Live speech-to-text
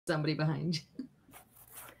somebody behind you.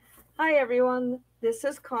 Hi everyone, this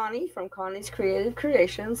is Connie from Connie's Creative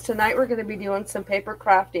Creations. Tonight we're going to be doing some paper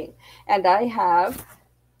crafting, and I have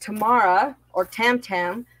Tamara or Tam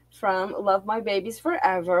Tam from Love My Babies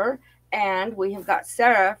Forever, and we have got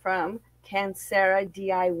Sarah from Can Sarah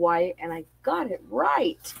DIY, and I got it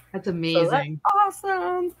right. That's amazing. So that's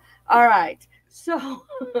awesome. All right, so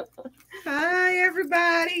hi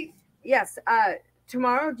everybody. Yes,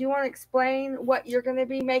 Tamara, do you want to explain what you're going to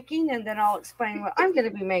be making, and then I'll explain what I'm going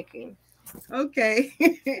to be making? Okay.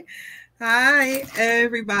 Hi,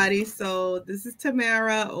 everybody. So this is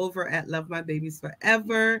Tamara over at Love My Babies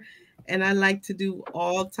Forever, and I like to do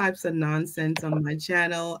all types of nonsense on my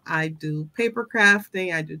channel. I do paper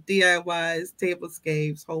crafting, I do DIYs,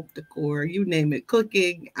 tablescapes, home decor, you name it,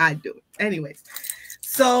 cooking, I do it. Anyways,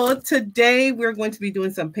 so today we're going to be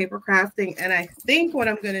doing some paper crafting, and I think what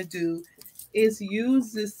I'm going to do is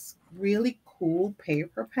use this really cool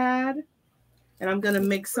paper pad, and I'm going to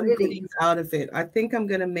make some goodies out of it. I think I'm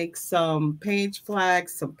going to make some page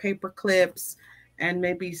flags, some paper clips, and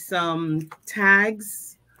maybe some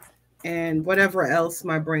tags and whatever else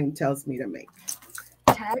my brain tells me to make.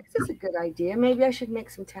 Tags is a good idea. Maybe I should make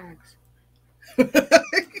some tags.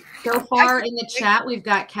 So far in the chat, we've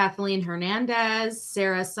got Kathleen Hernandez,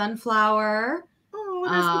 Sarah Sunflower,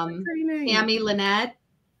 Tammy Lynette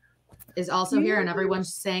is also here, and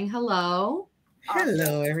everyone's saying hello.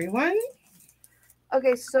 Hello, everyone.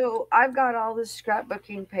 Okay, so I've got all this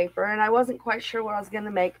scrapbooking paper, and I wasn't quite sure what I was going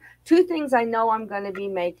to make. Two things I know I'm going to be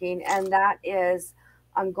making, and that is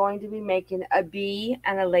I'm going to be making a bee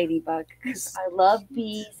and a ladybug, because I love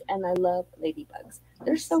bees and I love ladybugs.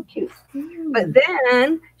 They're so cute. But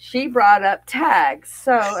then she brought up tags.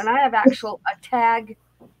 So, and I have a tag.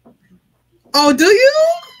 Oh, do you?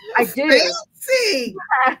 I do. Fancy.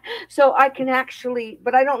 So I can actually,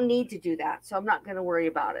 but I don't need to do that. So I'm not going to worry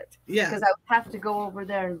about it. Yeah. Because I would have to go over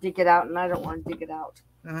there and dig it out, and I don't want to dig it out.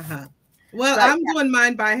 Uh-huh. Well, but, I'm doing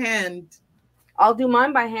mine by hand. I'll do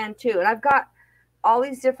mine by hand too. And I've got all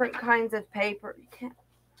these different kinds of paper. You can't,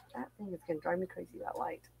 that thing is going to drive me crazy, that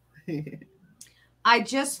light. I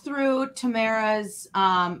just threw Tamara's,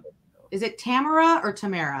 is it Tamara or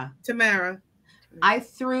Tamara? Tamara. I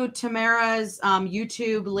threw Tamara's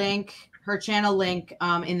YouTube link, her channel link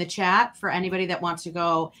in the chat for anybody that wants to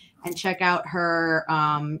go and check out her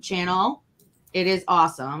channel. It is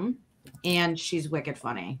awesome. And she's wicked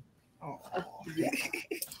funny. Oh, yeah.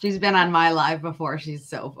 She's been on my live before. She's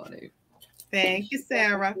so funny. Thank you,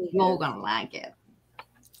 Sarah. You're going to like it.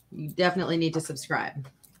 You definitely need to subscribe.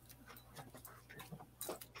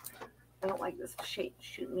 I don't like this shape.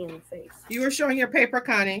 Shoot me in the face. You were showing your paper,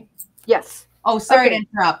 Connie. Yes. Oh, sorry to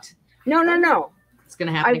interrupt. No. It's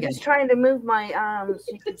going to happen again. I'm just trying to move my, so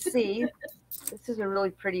you can see. This is a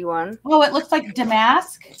really pretty one. Oh, it looks like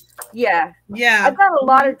damask? Yeah. Yeah. I've got a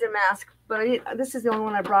lot of damask, but this is the only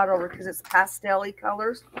one I brought over because it's pastel-y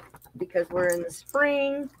colors, because we're in the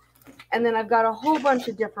spring. And then I've got a whole bunch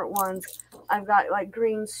of different ones. I've got like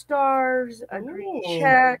green stars, a green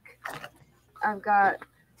check. I've got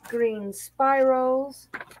green spirals.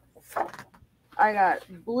 I got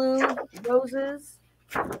blue roses.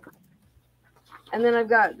 And then I've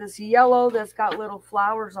got this yellow that's got little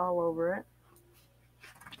flowers all over it.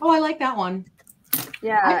 Oh, I like that one.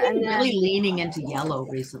 Yeah. I've been really leaning into yellow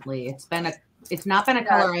recently. It's not been a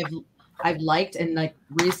color I've liked, and like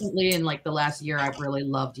recently in like the last year I've really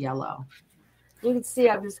loved yellow. You can see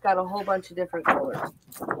I've just got a whole bunch of different colors.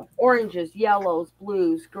 Oranges, yellows,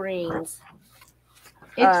 blues, greens.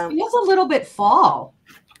 It feels a little bit fall.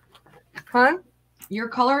 Huh? Your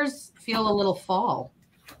colors feel a little fall.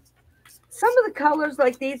 Some of the colors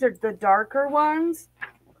like these are the darker ones.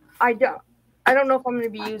 I don't know if I'm going to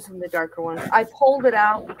be using the darker ones. I pulled it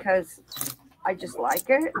out because I just like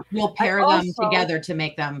it. You'll pair them together to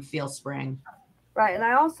make them feel spring. Right. And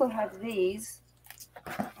I also have these.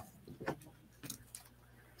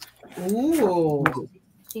 Ooh.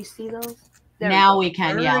 You see those? Now we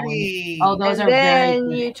can, yeah. Oh, those are very good.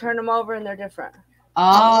 Then you turn them over and they're different.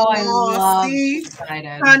 Oh, I love it.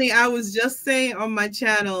 Honey, I was just saying on my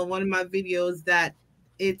channel, one of my videos, that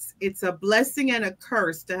it's a blessing and a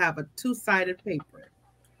curse to have a two-sided paper.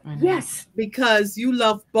 Yes. Because you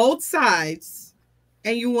love both sides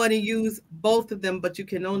and you want to use both of them, but you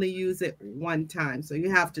can only use it one time. So you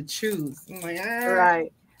have to choose.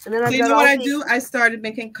 Right. And then so you know what I do? I started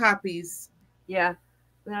making copies. Yeah.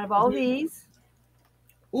 And I have all these.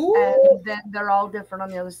 Ooh. And then they're all different on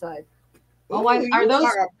the other side. Oh, are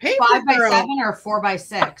those 5x7 or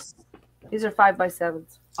 4x6? These are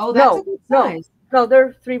 5x7s. Oh, that's a good size. No,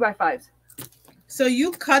 they're 3x5s. So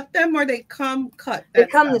you cut them, or they come cut? They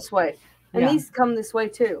come this way. And these come this way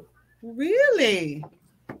too. Really?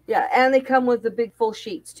 Yeah, and they come with the big full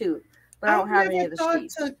sheets too. But I don't have any of the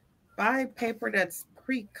sheets. To buy paper that's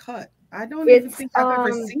pre-cut. I don't even think I've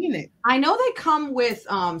ever seen it. I know they come with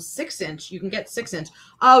 6-inch. You can get 6-inch.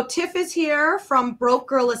 Oh, Tiff is here from Broke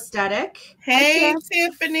Girl Aesthetic. Hey,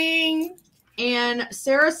 Tiffany. And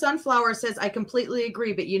Sarah Sunflower says, I completely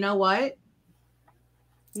agree, but you know what?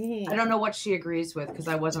 I don't know what she agrees with because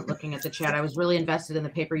I wasn't looking at the chat. I was really invested in the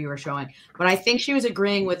paper you were showing. But I think she was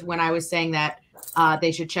agreeing with when I was saying that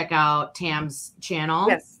they should check out Tam's channel.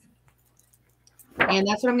 Yes. And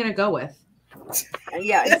that's what I'm going to go with.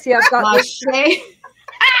 Yeah. See, I've got this.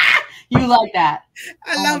 You like that.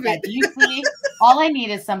 I love it. You see, all I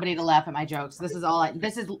need is somebody to laugh at my jokes. This is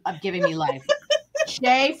giving me life.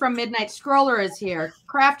 Shay from Midnight Scroller is here.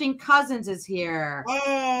 Crafting Cousins is here.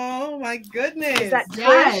 Oh my goodness. Is that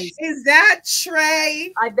Trish? Is that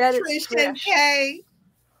Trey? I bet Trish it's Trish. And Kay.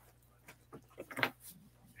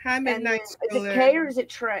 Hi, Midnight Scroller. Is it Kay or is it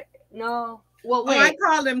Trey? No. Well, wait. I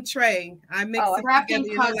call him Trey. I mix it Crafting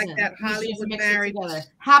together, Cousins. like that Hollywood marriage.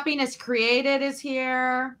 Happiness Created is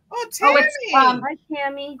here. Oh, Tammy. Hi,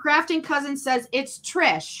 Tammy. Crafting Cousins says it's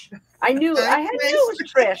Trish. I knew it. I knew it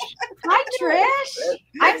was Trish. Hi, Trish.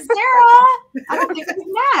 I'm Sarah. I don't think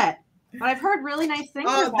we've met, but I've heard really nice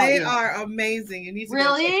things about they you. are amazing. You need to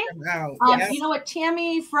really? go check them out. You know what?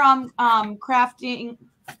 Tammy from Crafting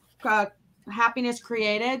Happiness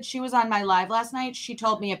Created, she was on my live last night. She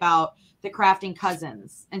told me about the Crafting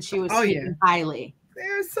Cousins, and she was speaking highly.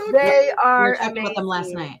 They're so good. They are amazing. With them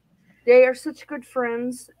last night. They are such good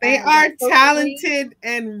friends. They are talented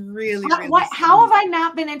and really. How have I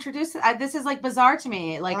not been introduced? This is like bizarre to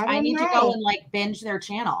me. Like I need to go and like binge their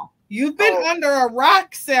channel. You've been under a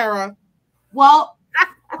rock, Sarah. Well,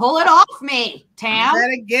 pull it off me, Tam. You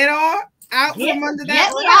better get out from under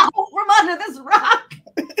that rock. Get out from under this rock.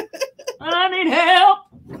 I need help.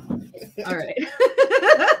 All right.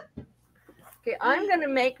 Okay, I'm going to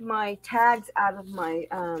make my tags out of my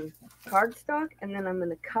cardstock, and then I'm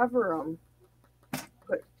going to cover them.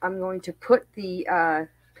 I'm going to put the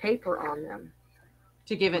paper on them.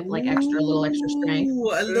 To give it like a little extra strength.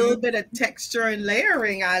 A little bit of texture and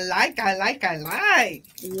layering. I like.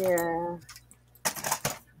 Yeah.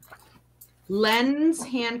 Len's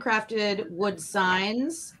handcrafted wood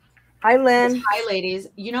signs. Hi, Len. Hi, ladies.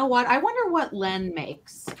 You know what? I wonder what Len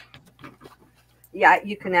makes. Yeah,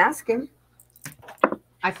 you can ask him.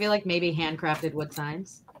 I feel like maybe handcrafted wood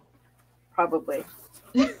signs. Probably.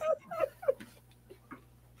 And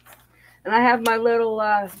I have my little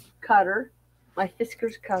cutter, my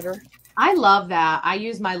Fiskars cutter. I love that. I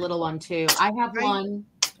use my little one too. I have one.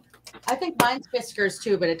 I think mine's Fiskars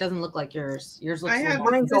too, but it doesn't look like yours. Yours looks. I have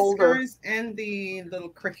mine's older, and the little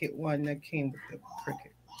Cricut one that came with the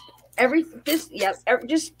Cricut.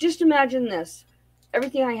 Just imagine this.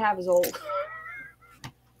 Everything I have is old.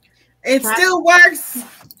 It still works.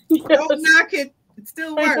 Yes. Don't knock it. It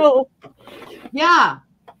still works. Yeah.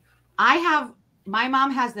 My mom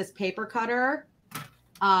has this paper cutter.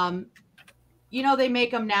 You know, they make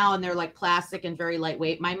them now and they're like plastic and very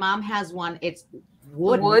lightweight. My mom has one. It's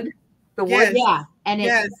wood. The wood? Yeah. And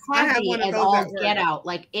it's heavy as all get out.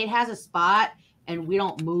 Like it has a spot and we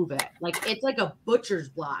don't move it. Like it's like a butcher's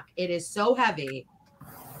block. It is so heavy,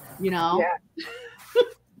 you know? Yeah.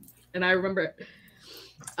 And I remember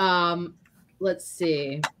let's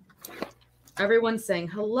see. Everyone's saying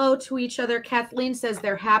hello to each other. Kathleen says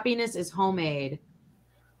their happiness is homemade.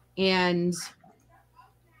 And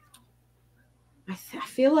I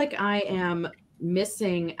feel like I am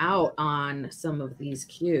missing out on some of these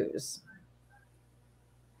cues.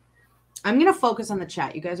 I'm going to focus on the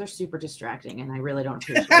chat. You guys are super distracting and I really don't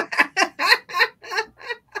appreciate it.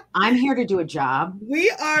 I'm here to do a job. We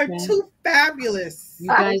are too fabulous. You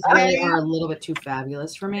guys really are a little bit too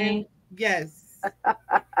fabulous for me. Yes.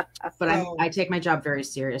 But I take my job very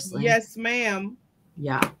seriously. Yes, ma'am.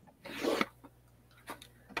 Yeah.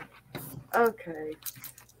 Okay.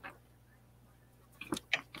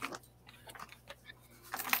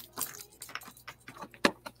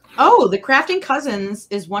 Oh, the Crafting Cousins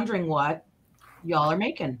is wondering what y'all are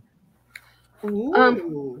making.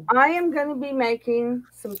 Ooh. I am going to be making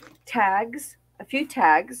some tags, a few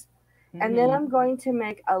tags, and then I'm going to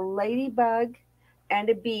make a ladybug and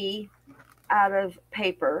a bee out of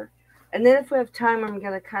paper. And then if we have time, I'm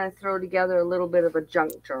going to kind of throw together a little bit of a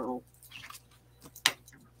junk journal.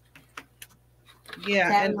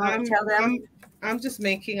 Yeah, and I'm just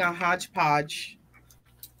making a hodgepodge.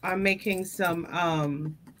 I'm making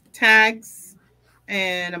some tags,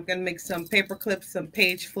 and I'm going to make some paper clips, some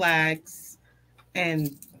page flags,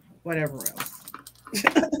 and whatever else.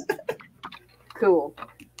 Cool.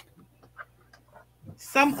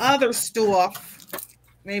 some other stuff.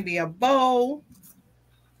 Maybe a bow.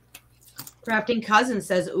 Crafting Cousin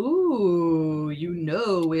says, ooh, you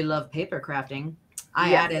know we love paper crafting.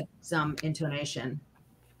 I added some intonation.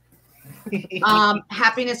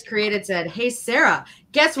 Happiness Created said, hey, Sarah,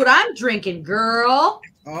 guess what I'm drinking, girl?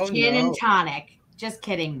 Oh, Gin no. and tonic. Just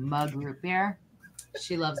kidding. Mug root beer.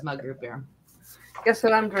 She loves mug root beer. Guess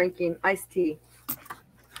what I'm drinking? Iced tea.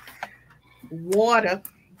 Water.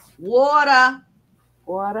 Water.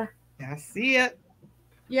 I see it.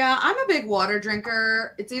 Yeah, I'm a big water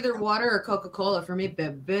drinker. It's either water or Coca-Cola for me,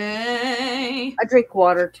 baby. I drink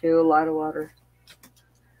water too, a lot of water.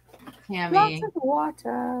 Tammy. Lots of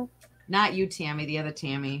water. Not you, Tammy, the other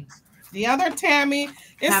Tammy. The other Tammy.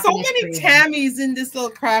 There's so Happiness many Created. Tammys in this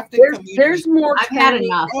little crafting community. There's more I've had Tammy.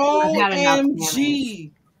 enough. I've had enough Tammys.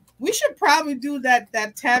 OMG. We should probably do that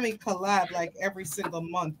Tammy collab like every single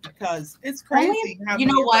month because it's crazy. You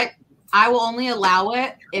know what? I will only allow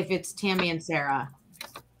it if it's Tammy and Sarah.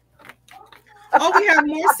 Oh, we have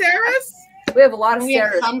more Sarahs? We have a lot of We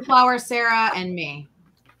have Sarahs. Sunflower Sarah and me.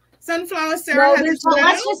 Sunflower Sarah has a But channel?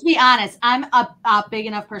 let's just be honest. I'm a big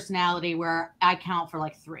enough personality where I count for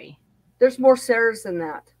like 3. There's more Sarahs than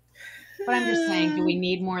that. But I'm just saying, do we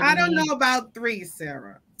need more than I don't me? know about 3,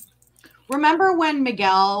 Sarah. Remember when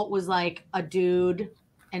Miguel was like a dude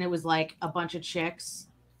and it was like a bunch of chicks?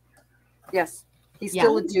 Yes. He's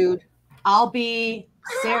still a dude. I'll be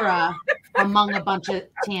Sarah among a bunch of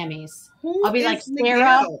Tammys. Who I'll be is like Sarah.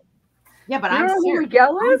 Miguel? Yeah, but You I'm know who Sarah.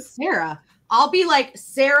 Miguel I'm is? Sarah. I'll be like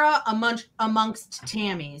Sarah amongst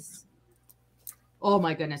Tammys. Oh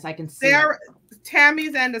my goodness, I can see Sarah, it.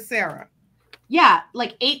 Tammy's and a Sarah. Yeah,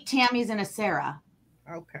 like 8 Tammys and a Sarah.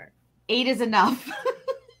 Okay. 8 is enough.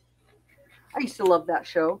 I used to love that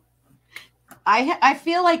show. I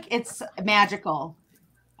feel like it's magical.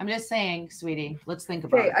 I'm just saying, sweetie. Let's think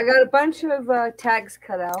about Okay, it. I got a bunch of tags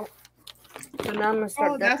cut out. So now I'm gonna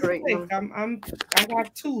start That's decorating. quick. I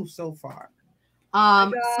got 2 so far.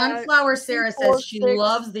 got Sunflower Sarah 4, says she 6.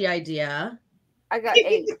 loves the idea. I got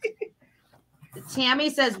 8. Tammy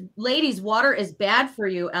says, ladies, water is bad for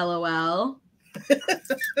you, LOL.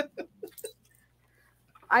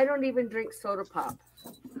 I don't even drink soda pop.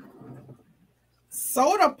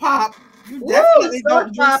 Soda pop. You definitely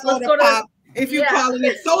don't drink pop. Let's soda go to- pop if you're calling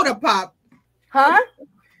it soda pop. Huh?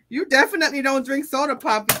 You definitely don't drink soda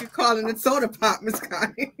pop if you're calling it soda pop, Miss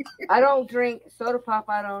Connie. I don't drink soda pop.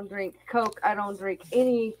 I don't drink Coke. I don't drink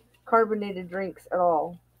any carbonated drinks at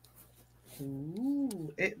all.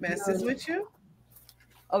 Ooh, it messes with you?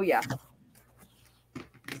 Oh, yeah.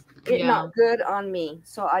 It's not good on me,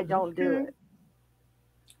 so I don't do it.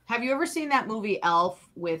 Have you ever seen that movie Elf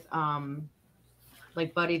with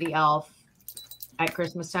like Buddy the Elf at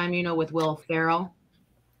Christmas time, you know, with Will Ferrell?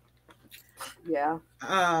 Yeah.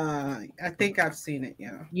 I think I've seen it,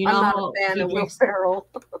 yeah. You know, I'm not how a fan he of Will drinks, Ferrell.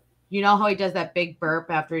 you know how he does that big burp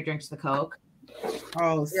after he drinks the Coke?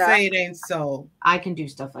 Oh, Yeah. say it ain't so. I can do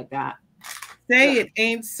stuff like that. Say it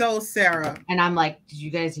ain't so, Sarah. And I'm like, did you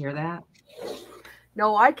guys hear that?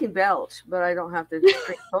 No, I can belch, but I don't have to drink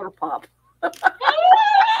soda pop.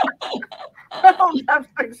 I don't have to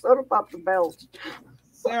drink soda pop to belch.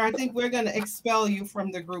 Sarah, I think we're going to expel you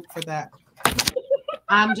from the group for that.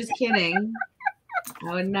 I'm just kidding.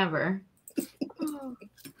 I would never.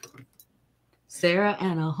 Sarah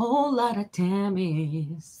and a whole lot of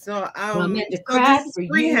Tammys. So, Coming to so crack this for is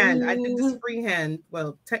freehand. I did you. this freehand.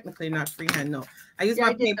 Well, technically not freehand, no. I used Yeah, my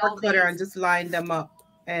I did paper all cutter these. and just lined them up.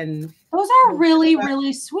 And Those are really,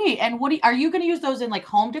 really sweet. And what are you going to use those in like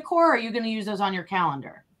home decor? Or are you going to use those on your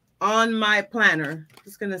calendar? on my planner,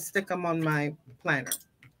 just going to stick them on my planner.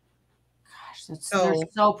 Gosh, they're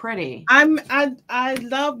so pretty. I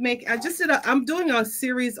love making. I'm doing a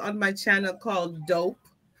series on my channel called Dope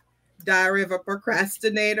Diary of a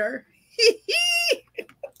Procrastinator.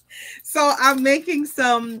 So I'm making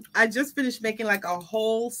I just finished making like a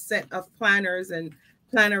whole set of planners and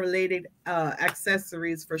planner related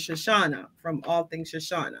accessories for Shoshana from All Things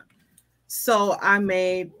Shoshana. So I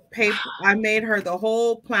made her the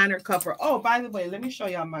whole planner cover. Oh, by the way, let me show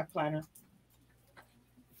y'all my planner.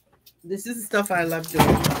 This is the stuff I love doing.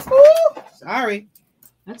 Ooh, sorry.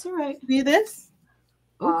 That's all right. See this?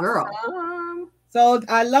 Oh, girl. Awesome. So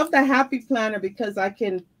I love the Happy Planner because I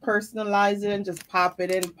can personalize it and just pop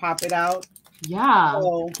it in, pop it out. Yeah.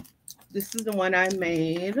 So this is the one I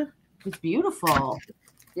made. It's beautiful.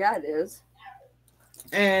 Yeah, it is.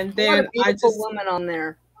 And What then a beautiful woman on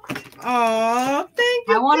there. Oh, thank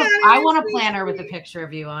you. I want a planner with a picture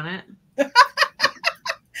of you on it.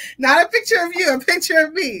 Not a picture of you, a picture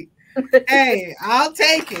of me. Hey, I'll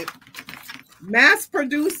take it. Mass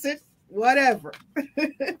produce it, whatever.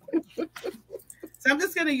 So I'm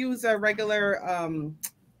just gonna use a regular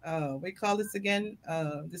what do you call this again?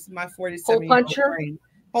 This is my 47-year-old puncher? brain.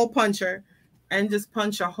 Hole puncher. And just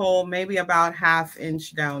punch a hole maybe about 1/2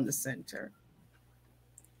 inch down the center.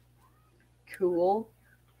 Cool.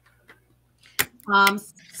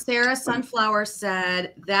 Sarah Sunflower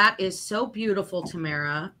said, that is so beautiful,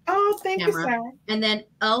 Tamara. Oh, thank you, Sarah. And then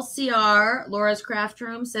LCR, Laura's Craft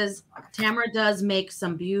Room, says, Tamara does make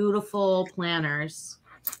some beautiful planners.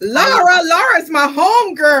 Laura's my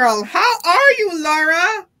home girl. How are you,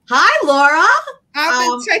 Laura? Hi, Laura. I've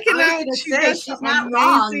been checking out. She's not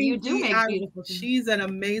wrong. You do make beautiful things. She's an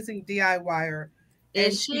amazing DIYer.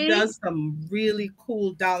 And she does some really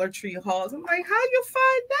cool Dollar Tree hauls. I'm like, how you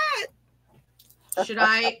find that? Should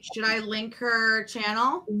I link her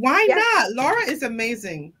channel? Why not? Laura is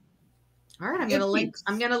amazing. All right, I'm gonna link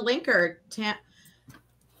her.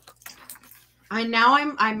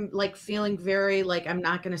 I'm like feeling very like I'm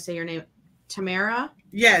not gonna say your name. Tamara?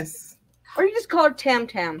 Yes. Or you just call her Tam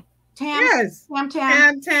Tam. Yes.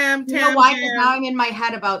 Tam. You know why? Because now I'm in my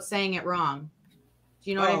head about saying it wrong. Do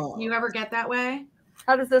you know do you ever get that way?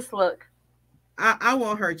 How does this look? I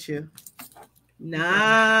won't hurt you.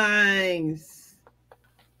 Nice.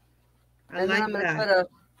 And then I'm gonna put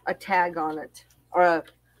a tag on it. Or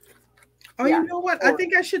you know what? I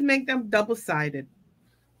think I should make them double-sided.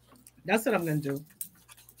 That's what I'm gonna do.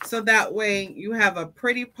 So that way you have a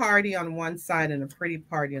pretty party on one side and a pretty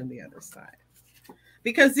party on the other side.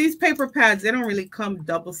 Because these paper pads, they don't really come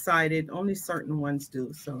double-sided. Only certain ones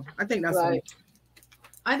do. So I think that's right.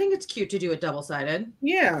 I think it's cute to do it double-sided.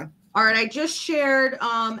 Yeah. All right, I just shared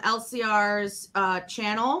LCR's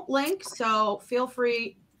channel link, so feel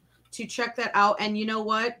free to check that out. And you know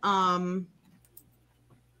what?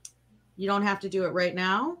 You don't have to do it right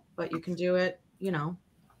now, but you can do it, you know,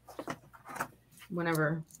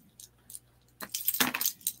 whenever.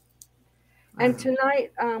 And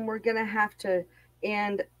tonight, we're gonna have to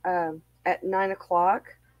end at 9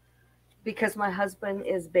 o'clock because my husband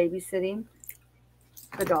is babysitting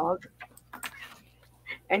the dog,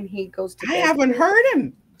 and he goes to bed. I haven't heard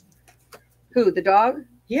him. Who, the dog?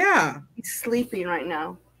 Yeah, he's sleeping right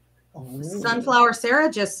now. Oh. Sunflower Sarah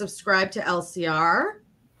just subscribed to LCR.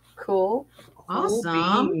 Cool.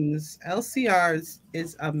 Awesome. LCR's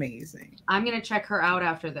is amazing. I'm gonna check her out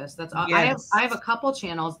after this. That's all. Yes. I have a couple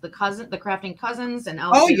channels, the Crafting Cousins and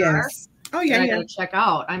LCR. Oh yes. Oh yeah. I gotta check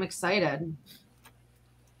out. I'm excited.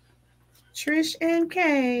 Trish and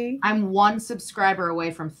Kay. I'm 1 subscriber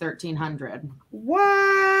away from 1,300.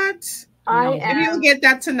 What? Maybe you'll get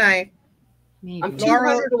that tonight. Maybe. I'm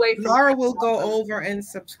 200 away from Laura will go over and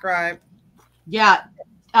subscribe. Yeah.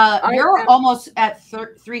 You're almost at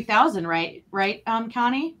 3,000, right? Right,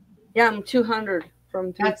 Connie? Yeah, I'm 200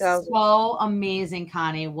 from 3,000. That's so amazing,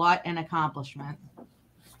 Connie. What an accomplishment.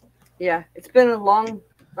 Yeah, it's been a long,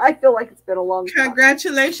 I feel like it's been a long time.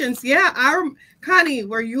 Congratulations. Yeah, Connie,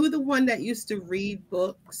 were you the one that used to read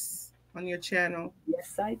books on your channel?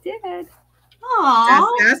 Yes, I did. Aww.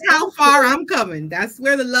 That's how far I'm coming. That's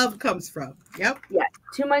where the love comes from. Yep. Yeah,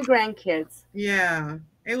 to my grandkids. Yeah,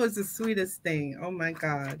 it was the sweetest thing. Oh my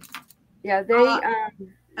God. Yeah, they.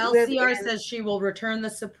 LCR says she will return the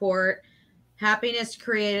support. Happiness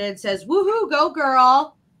Created says, "Woohoo, go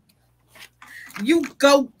girl! You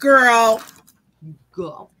go, girl!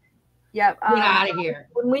 Go! Yep. Get out of here."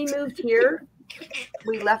 When we moved here,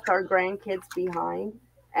 we left our grandkids behind,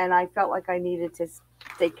 and I felt like I needed to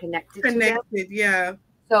stay connected to them. Yeah.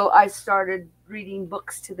 So I started reading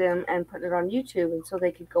books to them and putting it on YouTube, and so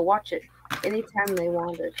they could go watch it anytime they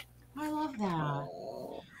wanted. I love that.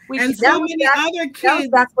 And so many other kids. That was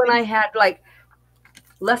back when I had like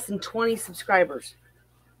less than 20 subscribers.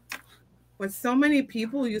 But so many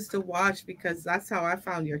people used to watch because that's how I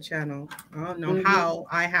found your channel. I don't know how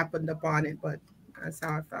I happened upon it, but that's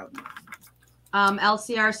how I found it.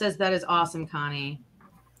 LCR says that is awesome, Connie.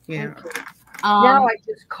 Yeah. Now I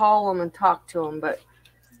just call them and talk to them, but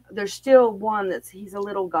there's still one he's a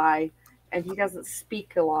little guy and he doesn't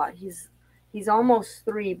speak a lot. He's almost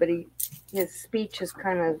 3, but his speech is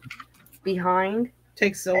kind of behind.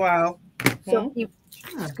 Takes a while. So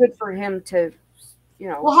it's good for him to, you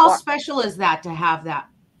know. Well, how special is that to have that?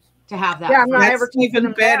 Yeah, I'm not ever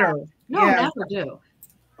even better. No, never do.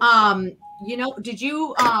 You know, did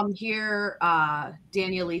you hear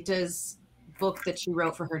Danielita's book that she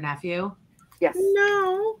wrote for her nephew? Yes.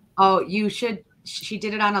 No. Oh, you should. She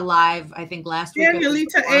did it on a live, I think, last week.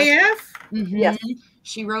 Danielita AF? Mm-hmm. Yes.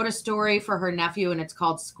 She wrote a story for her nephew, and it's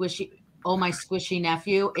called Squishy. Oh, my squishy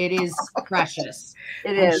nephew. It is precious.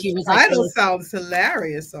 It is. She was like, title sounds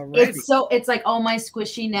hilarious already. It's like, oh, my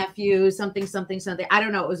squishy nephew, something. I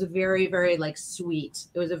don't know. It was a very, very like sweet.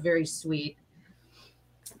 It was a very sweet.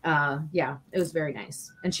 yeah, it was very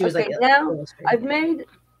nice. And she was Okay, like, now I've made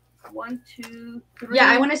 1, 2, 3. yeah,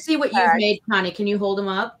 I want to see what you've tags. made, Connie. Can you hold them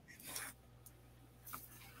up?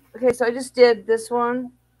 Okay, so I just did this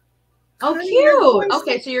one. Oh, Connie, you're going cute. so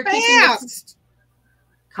Okay, so you're keeping this. fast.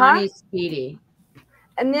 Connie's speedy.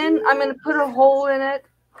 And then I'm gonna put a hole in it,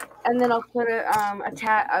 and then I'll put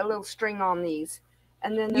a little string on these.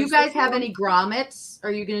 And then You guys have any grommets?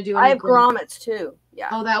 Are you gonna do? I Any have grommets too. Yeah.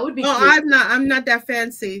 Oh, that would be. Oh, cute. I'm not that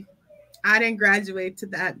fancy. I didn't graduate to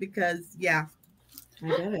that because yeah. I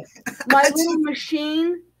get it. My little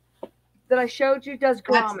machine that I showed you does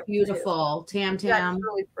grommets. That's beautiful. Too. Tam That's Tam.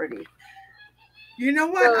 really pretty. You know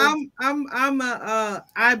what? So, I'm a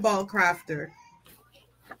eyeball crafter.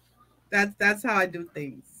 That's how I do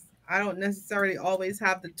things. I don't necessarily always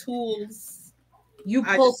have the tools. You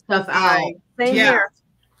I pull just stuff buy- out. same Yeah. here.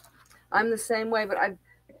 I'm the same way, but I've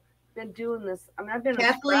been doing this. I mean, I've been.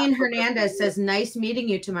 Kathleen Hernandez says, "Nice meeting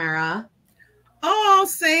you, Tamara." Oh,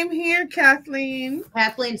 same here, Kathleen.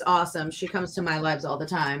 Kathleen's awesome. She comes to my lives all the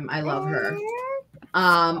time. I love her.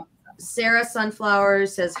 Aw. Sarah Sunflower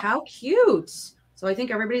says, "How cute." So I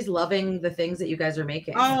think everybody's loving the things that you guys are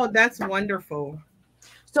making. Oh, that's wonderful.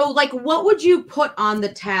 So like, what would you put on the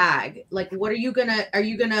tag? Like, what are you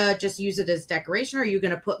gonna just use it as decoration, or are you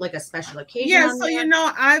gonna put like a special occasion? Yeah, on so there? you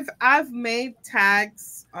know, I've made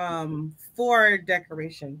tags for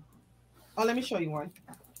decoration. Oh, let me show you one.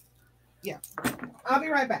 Yeah. I'll be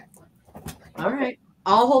right back. All right.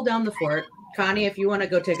 I'll hold down the fort. Connie, if you want to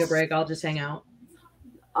go take a break, I'll just hang out.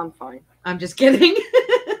 I'm fine. I'm just kidding.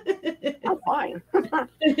 I'm fine.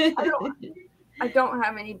 I don't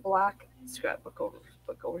have any black scrapbook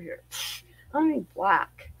over here. I don't need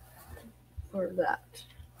black for that.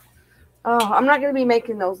 Oh, I'm not going to be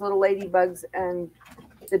making those little ladybugs and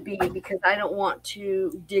the bee because I don't want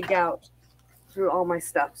to dig out through all my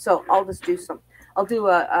stuff. So I'll just do some. I'll do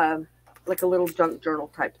a like a little junk journal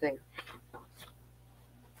type thing.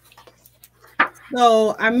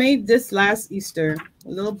 So I made this last Easter, a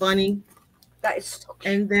little bunny, That is so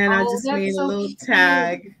cute. and then I Oh, just that's made so a little cute.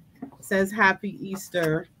 tag. It says Happy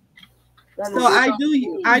Easter. That So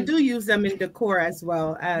is I do use them in decor as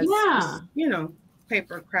well as Yeah. you know,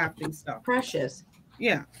 paper crafting stuff. Precious.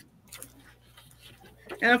 Yeah.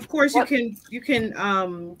 And of course you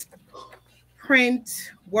can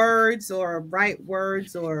print words or write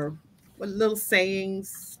words or little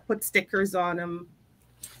sayings, put stickers on them.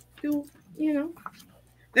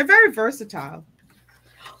 They're very versatile.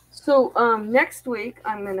 So next week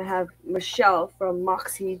I'm gonna have Michelle from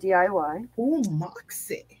Moxie DIY. Oh,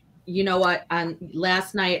 Moxie. You know what?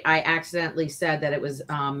 Last night I accidentally said that it was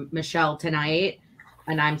Michelle tonight,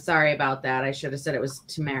 and I'm sorry about that. I should have said it was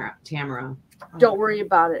Tamara. Don't worry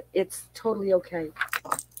about it. It's totally okay.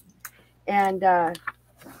 And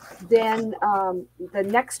then the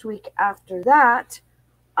next week after that,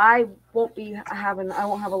 I won't have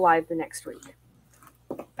a live the next week.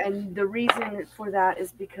 And the reason for that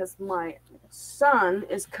is because my son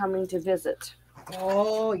is coming to visit.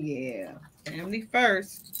 Oh yeah, family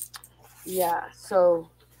first. Yeah. So,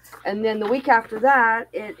 and then the week after that,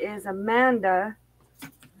 it is Amanda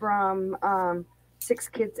from 6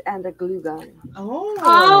 Kids and a Glue Gun.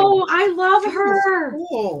 Oh, I love She's her.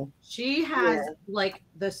 cool. She has like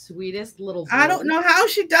the sweetest little voice. I don't know how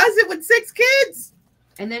she does it with 6 kids.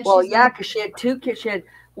 And then Well, she's yeah, like, because she had 2 kids. She had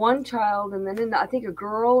one child, and then I think a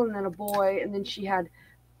girl, and then a boy, and then she had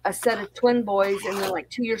a set of twin boys, and then like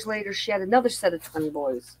 2 years later, she had another set of twin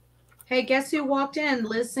boys. hey, guess who walked in?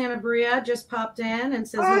 Liz Santabria just popped in and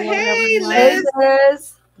says, Oh, hello to hey, everyone. Liz.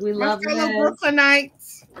 Liz. We My love fellow Liz.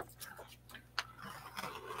 Brooklynites.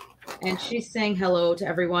 And she's saying hello to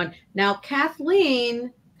everyone. Now,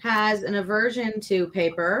 Kathleen has an aversion to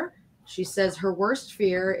paper. She says her worst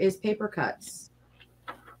fear is paper cuts.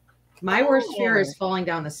 My worst fear is falling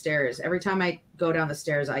down the stairs. Every time I go down the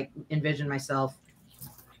stairs, I envision myself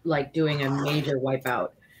like doing a major wipeout.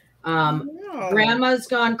 Grandma's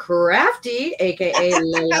Gone Crafty, aka I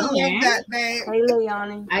love Leilani. that name. Hey,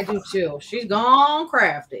 Leilani. I do too. She's gone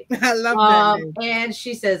crafty. I love that name. And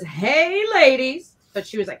she says, "Hey, ladies," but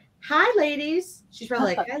she was like, "Hi, ladies." She's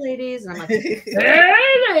probably like, "Hi, ladies," and I'm like,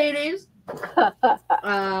 "Hey, ladies."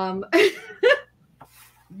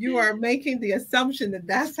 You are making the assumption that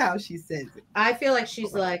that's how she says it. I feel like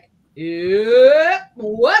she's like, "Yep,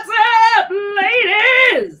 what's up,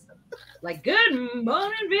 ladies?" Like, "Good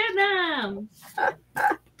morning, Vietnam."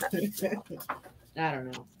 I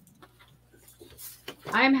don't know.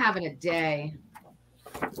 I'm having a day.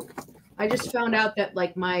 I just found out that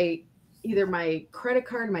like either my credit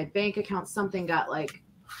card, my bank account, something got like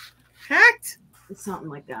Hacked? something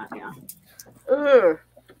like that. Yeah. Ugh.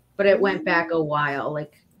 But it went back a while.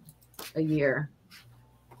 Like a year.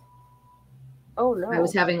 Oh no. I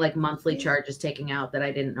was having like monthly charges taking out that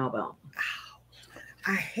I didn't know about.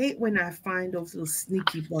 I hate when I find those little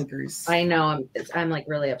sneaky buggers. I know. I'm like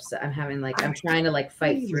really upset. I'm trying to like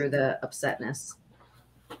fight through the upsetness.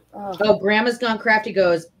 Oh, Grandma's Gone Crafty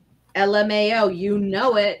goes, LMAO, you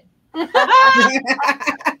know it. All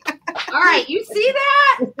right, you see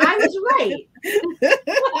that? I was right.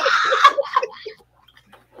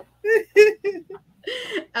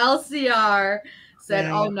 LCR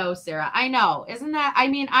said, "Oh no, Sarah, I know. Isn't that? I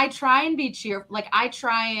mean, I try and be cheerful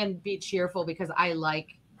because I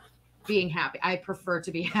like being happy. I prefer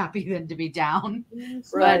to be happy than to be down.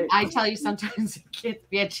 Right. But I tell you, sometimes it can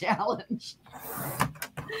be a challenge.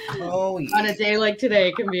 Oh, yeah. On a day like today,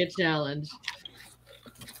 it can be a challenge.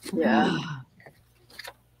 Yeah.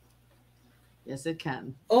 Yes, it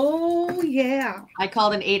can. Oh, yeah. I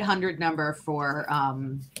called an 800 number for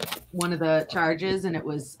one of the charges, and it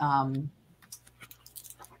was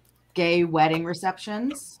gay wedding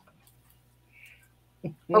receptions.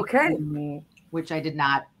 Okay. Which I did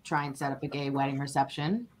not try and set up a gay wedding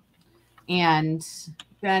reception. And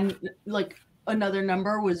then, like, another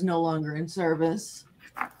number was no longer in service.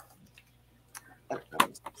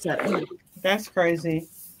 That's crazy.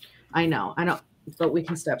 I know. I don't, but we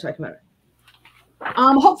can stop talking about it.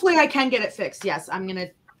 Hopefully I can get it fixed. Yes, I'm gonna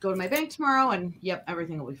go to my bank tomorrow, and yep,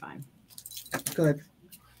 everything will be fine. Good.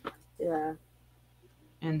 Yeah.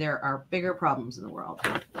 And there are bigger problems in the world.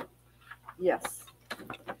 Yes.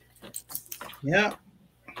 Yep.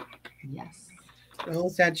 Yes.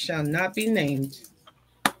 Those that shall not be named.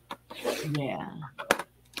 Yeah.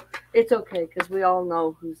 It's okay because we all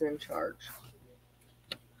know who's in charge.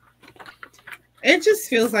 It just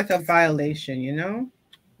feels like a violation, you know?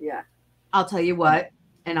 Yeah. I'll tell you what,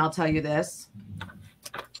 and I'll tell you this.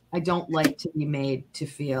 I don't like to be made to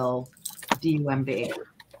feel DUMB.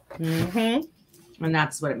 Mm-hmm. And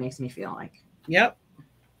that's what it makes me feel like. Yep.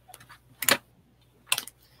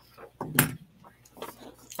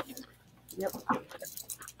 Yep.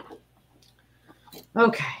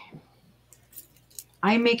 Okay.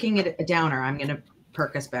 I'm making it a downer. I'm going to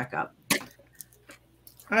perk us back up.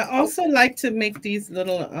 I also like to make these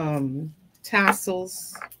little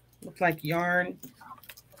tassels look like yarn.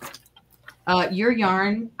 Your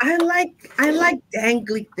yarn. I like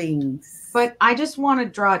dangly things. But I just want to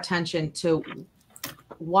draw attention to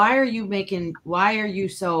why are you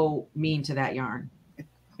so mean to that yarn?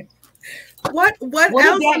 What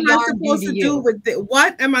else am I supposed to do with it?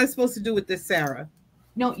 What am I supposed to do with this, Sarah?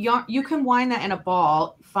 No, yarn, you can wind that in a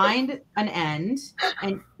ball, find an end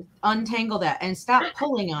and untangle that and stop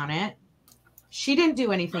pulling on it. She didn't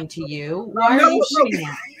do anything to you. Why are you shooting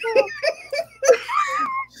at?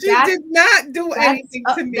 She did not do anything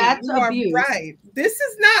to me. That's abuse. Right. This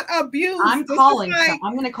is not abuse. I'm calling.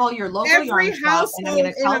 I'm going to call your local yarn shop and I'm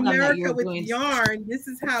going to tell them that you're doing yarn. This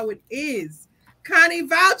is how it is. Connie,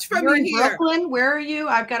 vouch for me here. In Brooklyn, where are you?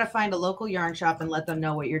 I've got to find a local yarn shop and let them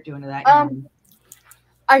know what you're doing to that yarn.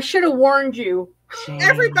 I should have warned you. Shame.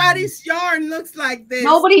 Everybody's yarn looks like this.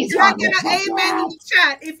 Nobody's yarn. Get an amen in the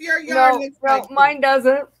chat if your yarn looks like this. Mine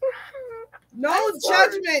doesn't. No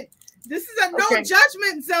judgment. This is a no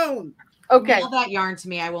judgment zone. Okay. Mail that yarn to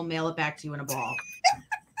me. I will mail it back to you in a ball.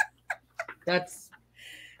 That's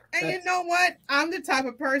you know what? I'm the type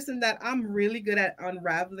of person that I'm really good at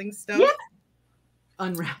unraveling stuff. Yeah.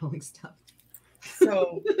 Unraveling stuff.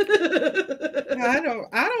 So I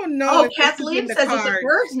don't know. Oh, Kathleen says it's a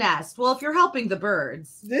bird's nest. Well, if you're helping the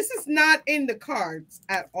birds. This is not in the cards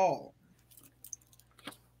at all.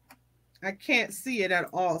 I can't see it at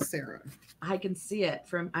all, Sarah. I can see it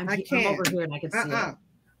from I'm over here and I can see it. Not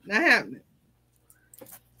happening.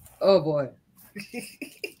 Oh boy.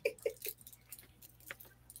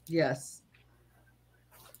 Yes.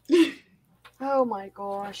 Oh my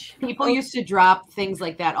gosh. People used to drop things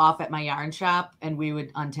like that off at my yarn shop and we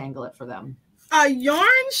would untangle it for them. A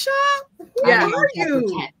yarn shop? Yeah. Who are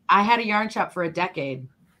you? I had a yarn shop for a decade.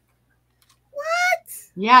 What?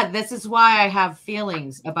 Yeah, this is why I have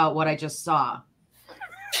feelings about what I just saw.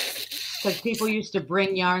 Because people used to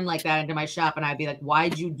bring yarn like that into my shop and I'd be like,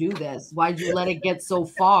 why'd you do this? Why'd you let it get so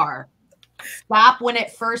far? Stop when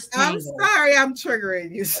it first tangled. I'm sorry I'm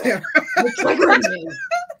triggering you, Sarah. You're triggering me.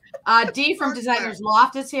 Dee from Designer's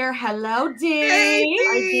Loft is here. Hello, Dee. Hey, Dee.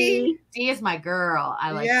 Hi, Dee. Dee is my girl.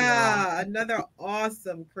 I like Dee. Another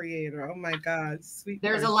awesome creator. Oh my God, sweet.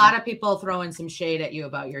 There's a lot of people throwing some shade at you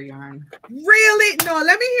about your yarn. Really? No,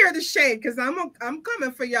 let me hear the shade because I'm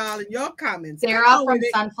coming for y'all and your comments. Sarah from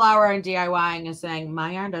Sunflower and DIYing is saying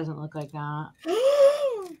my yarn doesn't look like that.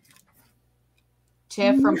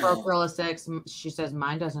 Tiff from Broke Gorilla 6, she says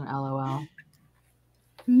mine doesn't. LOL.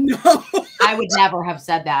 No. I would never have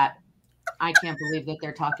said that. I can't believe that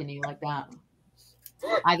they're talking to you like that.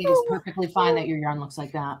 I think it's perfectly fine that your yarn looks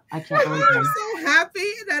like that. I can't believe I'm it. so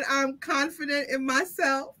happy that I'm confident in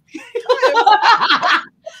myself.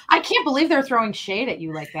 I can't believe they're throwing shade at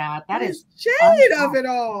you like that. That is shade of it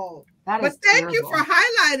all. That but is thank terrible. you for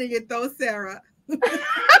highlighting it, though, Sarah.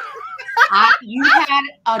 You had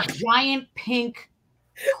a giant pink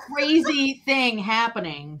crazy thing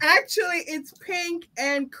happening. Actually, it's pink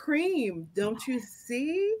and cream. Don't you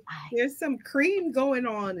see? There's some cream going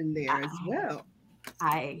on in there as well.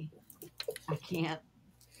 I can't.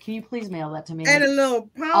 Can you please mail that to me? And a little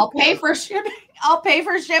pop. I'll pay for shipping. I'll pay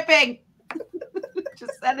for shipping.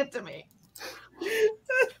 Just send it to me.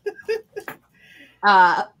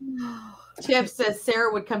 Chip says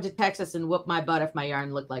Sarah would come to Texas and whoop my butt if my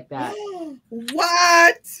yarn looked like that.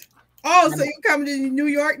 What? Oh, so you coming to New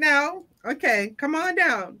York now? Okay, come on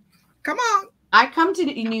down. Come on. I come to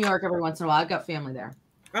New York every once in a while. I've got family there.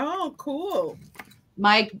 Oh, cool.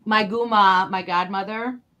 My Guma, my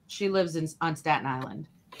godmother, she lives on Staten Island.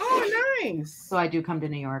 Oh, nice. So I do come to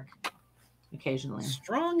New York occasionally.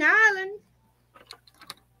 Strong Island.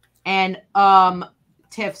 And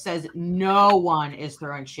Tiff says no one is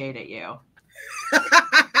throwing shade at you.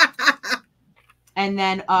 And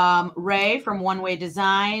then Ray from One Way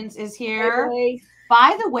Designs is here. Hey,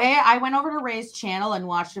 by the way, I went over to Ray's channel and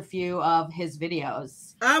watched a few of his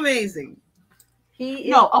videos. Amazing.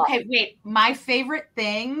 Okay, wait. My favorite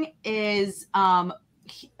thing is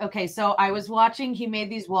okay, so I was watching, he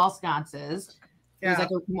made these wall sconces. It was like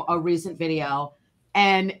a recent video.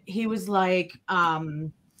 And he was like,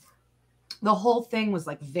 the whole thing was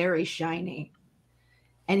like very shiny.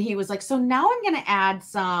 And he was like, so now I'm gonna add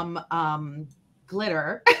some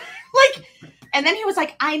glitter. And then he was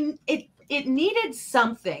like, it needed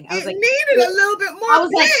something. I was like, needed a little bit more. I was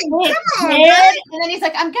bling. like, come on, and then he's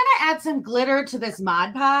like, I'm gonna add some glitter to this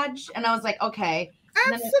Mod Podge. And I was like, okay.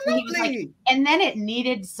 Absolutely. And then it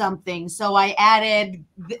needed something. So I added,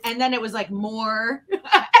 and then it was like more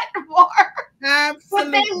and more.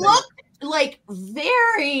 Absolutely. But they looked like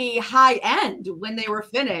very high end when they were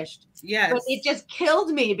finished. Yes. But it just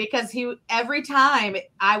killed me because every time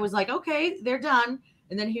I was like, okay, they're done.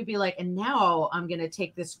 And then he'd be like, and now I'm going to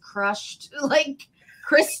take this crushed like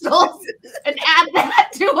crystals and add that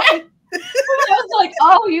to it. And I was like,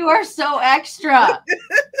 oh, you are so extra.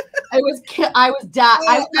 I was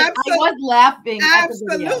laughing.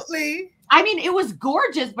 Absolutely. I mean, it was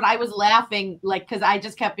gorgeous, but I was laughing like because I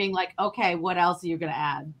just kept being like, okay, what else are you gonna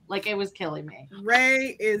add? Like it was killing me.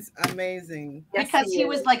 Ray is amazing. Because he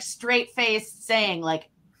was like straight faced saying like,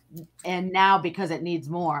 and now because it needs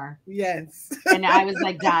more. Yes. And I was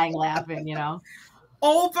like dying laughing, you know.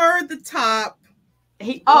 Over the top.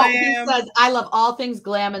 He says, I love all things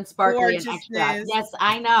glam and sparkly and extra. Yes,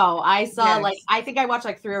 I know. I saw I think I watched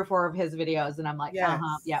like 3 or 4 of his videos and I'm like, yeah,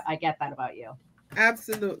 I get that about you.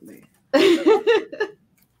 Absolutely.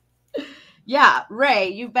 Yeah, Ray,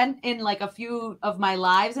 you've been in like a few of my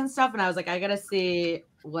lives and stuff, and I was like, I gotta see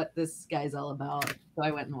what this guy's all about. So I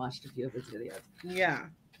went and watched a few of his videos. Yeah.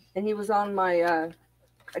 And he was on my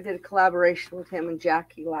I did a collaboration with him and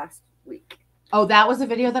Jackie last week. Oh, that was a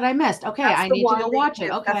video that I missed. Okay, I need to go watch it.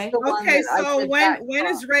 Okay. Okay, so when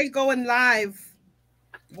is Ray going live?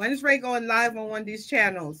 When is Ray going live on one of these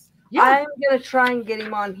channels? Yeah. I'm gonna try and get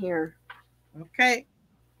him on here. Okay.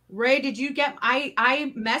 Ray, did you get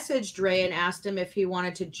I messaged Ray and asked him if he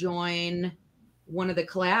wanted to join one of the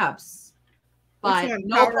collabs. But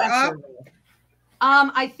no pressure.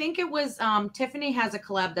 I think it was Tiffany has a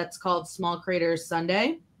collab that's called Small Creators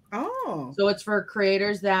Sunday. Oh. So it's for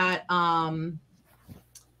creators that are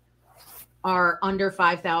under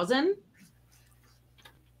 5,000.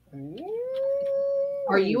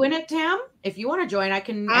 Are you in it, Tam? If you want to join, I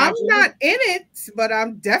can. I'm not in it, but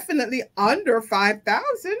I'm definitely under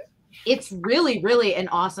 5,000. It's really, really an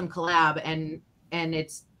awesome collab, and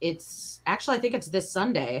it's actually I think it's this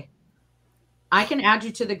Sunday. I can add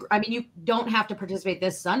you to the. I mean, you don't have to participate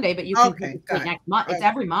this Sunday, but you can participate next month. It's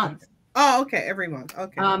every month. Oh, okay, every month.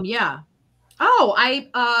 Okay. Yeah.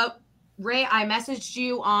 Oh, Ray, I messaged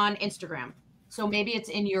you on Instagram, so maybe it's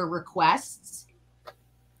in your requests.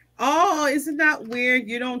 Oh, isn't that weird?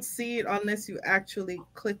 You don't see it unless you actually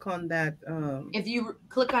click on that. If you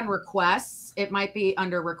click on requests, it might be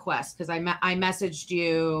under requests because I messaged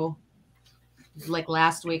you like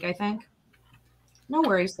last week, I think. No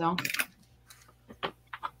worries though.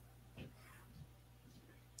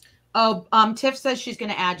 Oh, Tiff says she's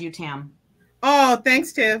going to add you, Tam. Oh,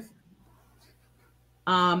 thanks, Tiff.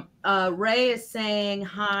 Ray is saying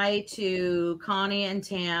hi to Connie and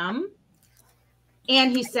Tam.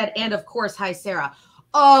 And he said, and of course, hi, Sarah.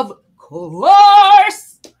 Of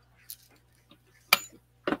course.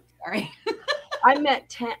 Sorry. I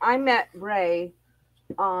met Ray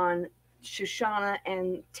on Shoshana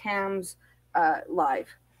and Tam's live.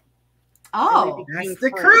 Oh, that's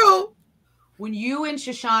the crew. When you and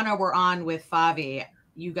Shoshana were on with Favi,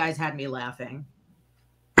 you guys had me laughing.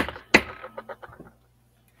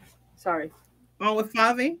 Sorry. On with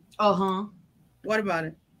Favi? Uh-huh. What about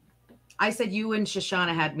it? I said you and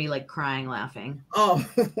Shoshana had me like crying laughing. Oh.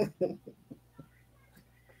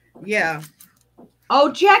 Yeah.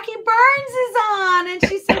 Oh, Jackie Burns is on, and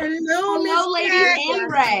she said, hello, ladies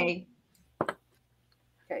and Ray.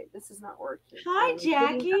 Okay, this is not working. Hi,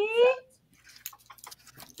 Jackie.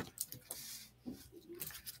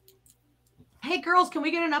 Hey, girls, can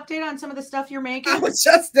we get an update on some of the stuff you're making? I was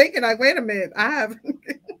just thinking, like, wait a minute. I haven't.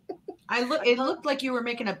 It looked like you were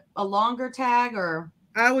making a longer tag, or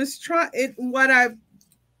I was trying it.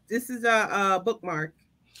 This is a bookmark.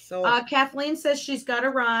 So Kathleen says she's got to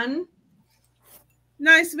run.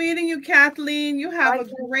 Nice meeting you, Kathleen. You have a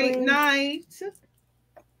great night.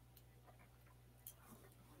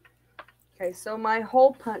 Okay, so my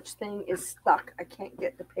hole punch thing is stuck. I can't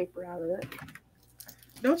get the paper out of it.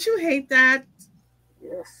 Don't you hate that?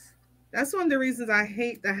 Yes. That's one of the reasons I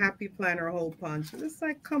hate the Happy Planner hole punch. It's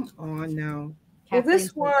like, come on now. Well,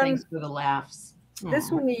 this one, thanks for the laughs.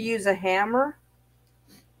 This one, you use a hammer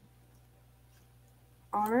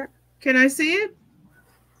on it. Can I see it?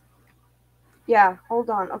 Yeah, hold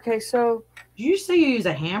on. Okay, so. Did you say you use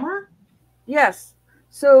a hammer? Yes.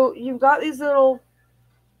 So you've got these little.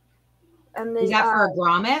 And then, is that for a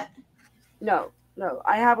grommet? No.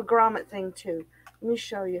 I have a grommet thing too. Let me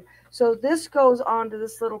show you. So this goes onto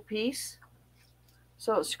this little piece.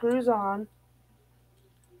 So it screws on.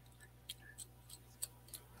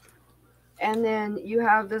 And then you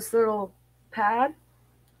have this little pad.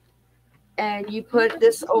 And you put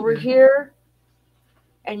this over here.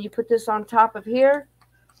 And you put this on top of here.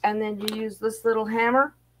 And then you use this little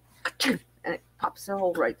hammer. And it pops a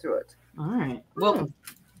hole right through it. All right. Well,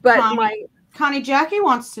 but Connie, Jackie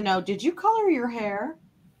wants to know, did you color your hair?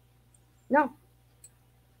 No.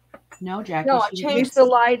 No, Jackie. No, I changed the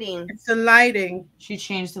lighting. It's the lighting. She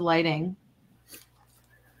changed the lighting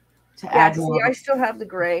to add more. See, I still have the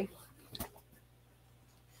gray.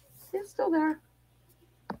 It's still there.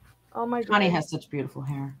 Oh my God. Connie has such beautiful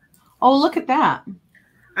hair. Oh, look at that.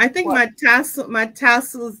 I think my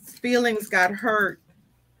tassels feelings got hurt.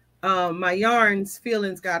 My yarn's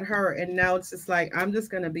feelings got hurt, and now it's just like I'm just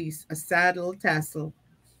gonna be a sad little tassel.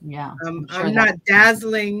 Yeah. I'm not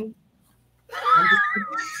dazzling.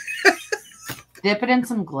 Dip it in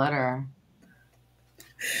some glitter.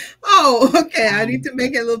 Oh, okay. I need to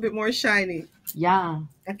make it a little bit more shiny. Yeah.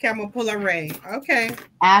 Okay, I'm gonna pull a Ray. Okay.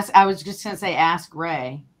 I was just gonna say ask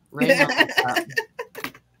Ray. Ray knows what's up.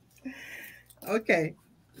 Okay.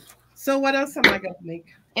 So what else am I gonna make?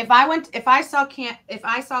 If I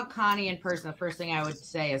saw Connie in person, the first thing I would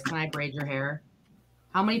say is, "Can I braid your hair?"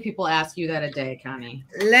 How many people ask you that a day, Connie?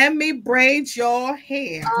 Let me braid your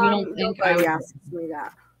hair. You don't think nobody asks me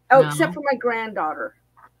that? Oh, no. Except for my granddaughter.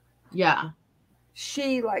 Yeah.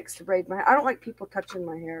 She likes to braid my hair. I don't like people touching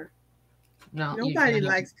my hair. No. Nobody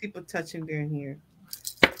likes people touching their hair.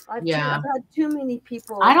 I've had too many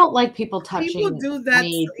people. I don't like people touching. People do that.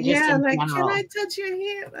 Yeah, like, general. can I touch your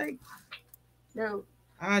hair? Like, no.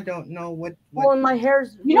 I don't know what well, my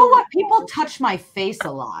hair's. You know what? People touch my face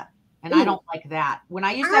a lot, and I don't like that. When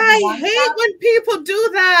I used to have I hate when people do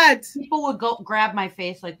that. People would go grab my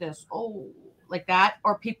face like this, like that,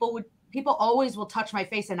 or people always will touch my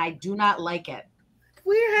face, and I do not like it.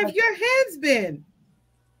 Where have your hands been?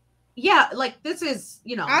 Yeah, like this is,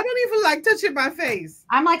 I don't even like touching my face.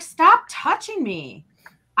 I'm like, stop touching me.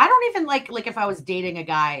 I don't even like if I was dating a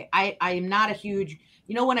guy, I am not a huge,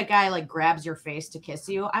 when a guy like grabs your face to kiss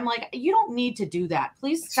you, I'm like, you don't need to do that.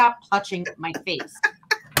 Please stop touching my face.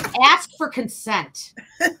 Ask for consent.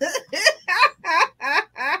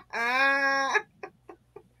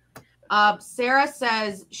 Sarah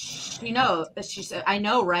says she knows. She said, I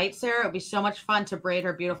know, right, Sarah? It would be so much fun to braid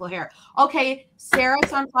her beautiful hair. Okay, Sarah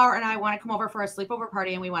Sunflower and I want to come over for a sleepover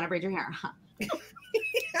party, and we want to braid your hair.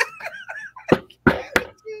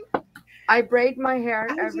 I braid my hair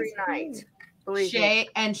every night.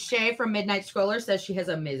 Shay from Midnight Scroller says she has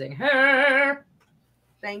amazing hair.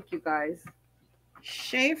 Thank you, guys.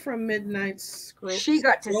 Shay from Midnight Scroller. She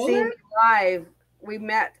got to see me live. We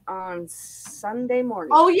met on Sunday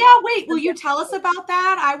morning. Oh yeah, wait. Will you tell us about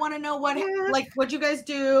that? I want to know what'd you guys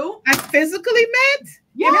do? I physically met.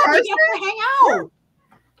 Yeah, we got to hang out.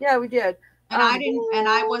 Yeah, we did. And I didn't. And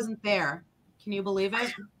I wasn't there. Can you believe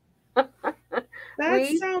it? That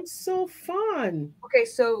sounds so fun. Okay,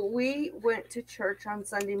 so we went to church on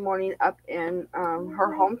Sunday morning up in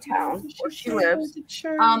her hometown where she lives.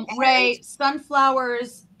 Ray,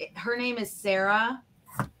 Sunflowers, her name is Sarah,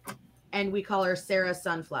 and we call her Sarah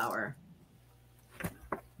Sunflower.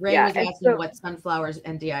 Ray was asking what Sunflowers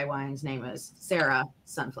and DIYing's name is. Sarah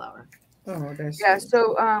Sunflower. Oh, that's sweet.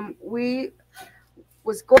 So we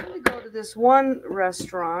was going to go to this one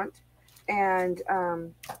restaurant, and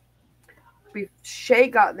Shay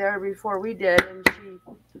got there before we did, and she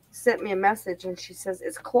sent me a message, and she says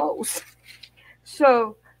it's closed.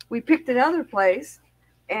 So we picked another place,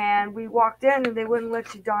 and we walked in, and they wouldn't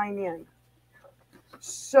let you dine in.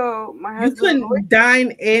 So my husband, you couldn't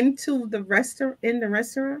dine into the restaurant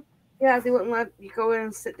Yeah, they wouldn't let you go in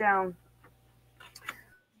and sit down.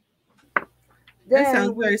 That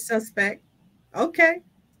sounds very suspect. Okay.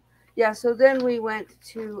 Yeah, so then we went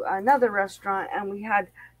to another restaurant and we had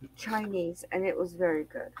Chinese, and it was very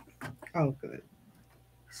good. Oh, good.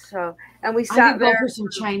 So, and we sat there for some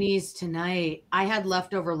Chinese tonight. I had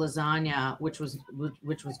leftover lasagna, which was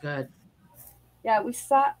good. Yeah, we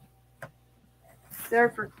sat there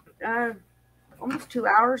for almost 2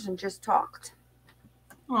 hours and just talked.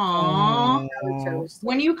 Aww.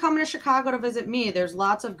 When are you coming to Chicago to visit me? There's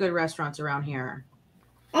lots of good restaurants around here.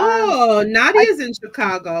 Oh, Nadia's in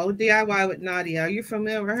Chicago. DIY with Nadia. Are you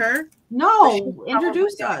familiar with her? No,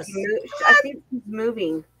 introduce us. I think she's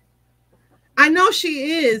moving. I know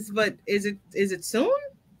she is, but is it soon?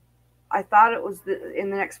 I thought it was in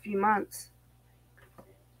the next few months.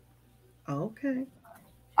 Okay.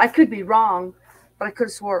 I could be wrong, but I could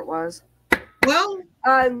have swore it was. Well,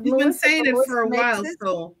 you've been saying it for a while,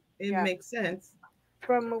 so it makes sense.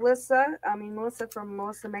 From Melissa, from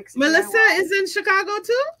Melissa Makes It. Melissa is in Chicago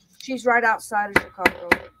too? She's right outside of Chicago.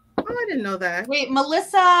 Oh, I didn't know that. Wait,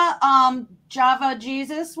 Melissa, Java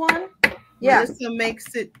Jesus one? Yeah. Melissa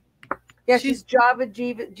Makes It. Yeah, she's Java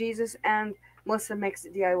Jesus and Melissa Makes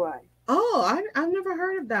It DIY. Oh, I've never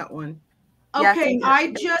heard of that one. Okay, yeah,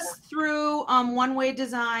 I just threw One Way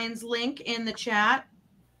Designs link in the chat.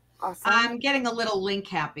 Awesome. I'm getting a little link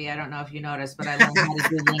happy. I don't know if you noticed, but I learned how to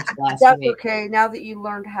do links last week. That's okay. Now that you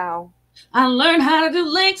learned how. I learned how to do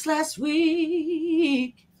links last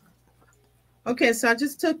week. Okay, so I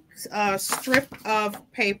just took a strip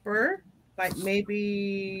of paper, like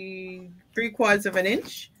maybe 3/4 of an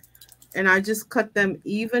inch, and I just cut them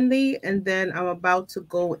evenly, and then I'm about to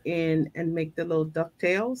go in and make the little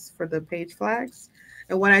ducktails for the page flags.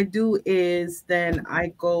 And what I do is then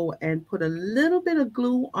I go and put a little bit of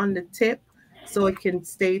glue on the tip so it can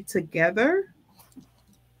stay together.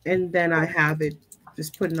 And then I have it,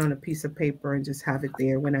 just put it on a piece of paper and just have it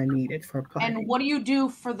there when I need it for planning. And what do you do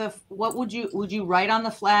for would you write on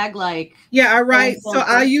the flag? Like, yeah, I write. So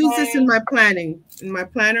I use this in my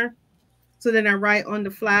planner. So then I write on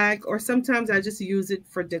the flag, or sometimes I just use it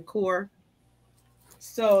for decor.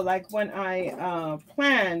 So like when I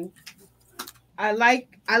plan, I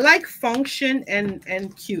like function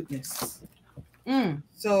and cuteness.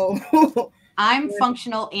 So I'm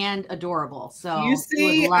functional and adorable. So you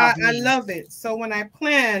see, I love it. So when I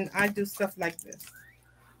plan, I do stuff like this.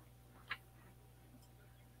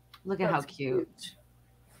 Look at how cute.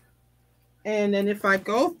 And then if I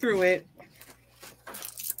go through it,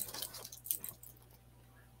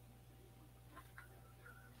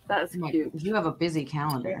 that's cute. You have a busy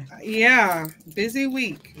calendar. Yeah, busy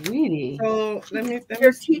week. Really? So let me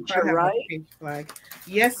your teacher, right? Page flag.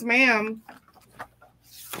 Yes, ma'am.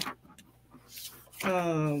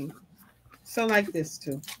 So like this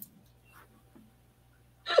too.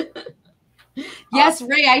 Yes,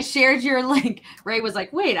 Ray, I shared your link. Ray was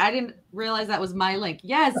like, wait, I didn't realize that was my link.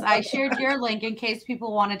 Yes, I shared your link in case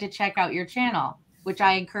people wanted to check out your channel, which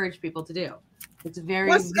I encourage people to do. It's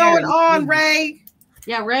What's going on, Ray?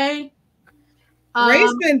 Yeah, Ray.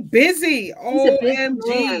 Ray's been busy.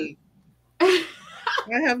 OMG.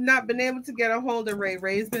 I have not been able to get a hold of Ray.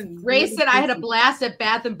 Ray said busy. I had a blast at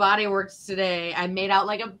Bath and Body Works today. I made out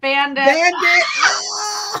like a bandit.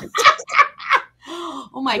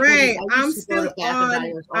 Oh my Ray, goodness. I'm still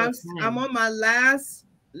on. I'm on my last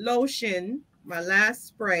lotion, my last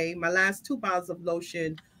spray, my last 2 bottles of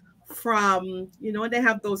lotion from, they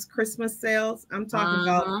have those Christmas sales. I'm talking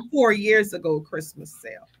about 4 years ago Christmas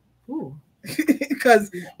sale. Ooh. Because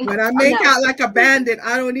when I make out like a bandit,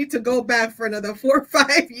 I don't need to go back for another 4 or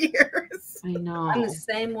 5 years. I know. I'm the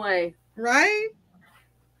same way. Right?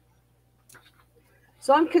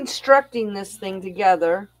 So I'm constructing this thing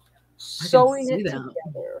together, sewing it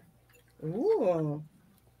together. Ooh.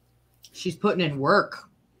 She's putting in work.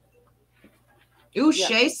 Ooh, yeah.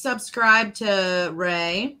 Shay subscribed to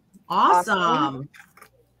Ray. Awesome.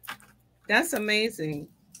 That's amazing.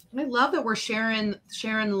 I love that we're sharing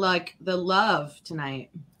like the love tonight.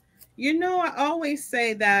 You know, I always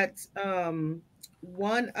say that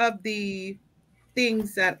one of the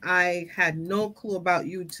things that I had no clue about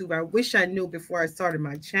YouTube, I wish I knew before I started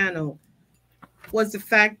my channel, was the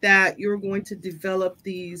fact that you're going to develop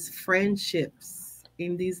these friendships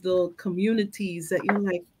in these little communities that you're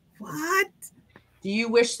like, what? Do you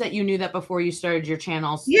wish that you knew that before you started your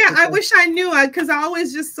channels? Yeah, I wish I knew, because I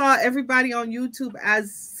always just saw everybody on YouTube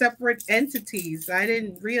as separate entities. I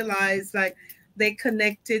didn't realize like they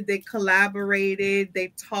connected, they collaborated,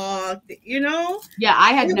 they talked, you know? Yeah,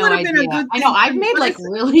 I had It no would have been a idea. good I know thing I've to- made but like it's-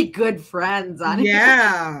 really good friends on it.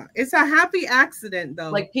 Yeah, it's a happy accident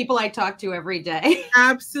though. Like people I talk to every day.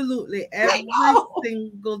 Absolutely, every know.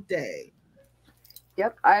 single day.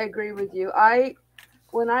 Yep, I agree with you.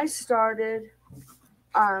 When I started,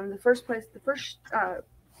 the first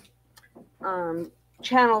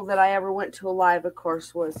channel that I ever went to a live, of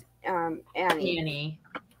course, was Annie. Annie.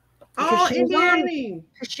 Oh, Because Annie.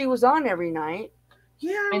 she was on every night.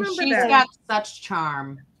 Yeah, I And remember she's that. got such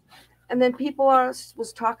charm. And then people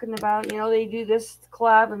was talking about, you know, they do this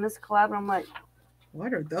collab and this collab, and I'm like,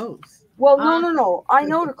 What are those? well, no. I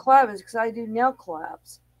know the collab is because I do nail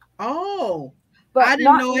collabs. Oh, But I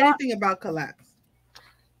didn't know anything about collabs.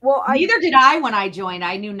 Well, Neither did I when I joined.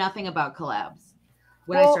 I knew nothing about collabs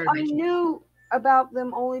when I started. I knew about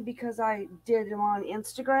them only because I did them on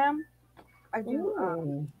Instagram. I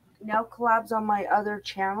do nail collabs on my other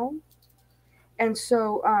channel, and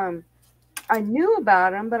so I knew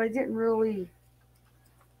about them, but I didn't really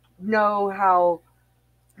know how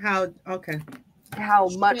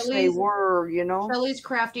much they were, you know. Shelly's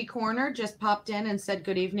Crafty Corner just popped in and said,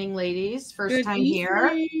 "Good evening, ladies. First Good time evening.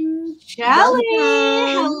 here." Shelly,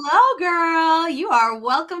 hello, girl. You are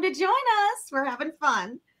welcome to join us. We're having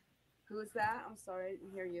fun. Who is that? I'm sorry, I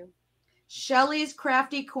didn't hear you. Shelly's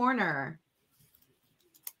Crafty Corner.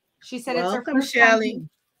 She said it's her Welcome, first Shelly. time.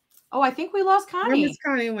 Oh, I think we lost Where Connie. Miss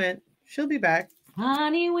Connie went? She'll be back.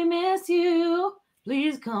 Honey, we miss you.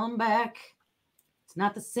 Please come back. It's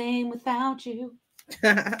not the same without you.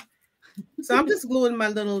 So I'm just gluing my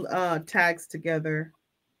little tags together.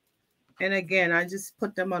 And again, I just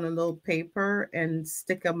put them on a little paper and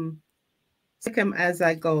stick them as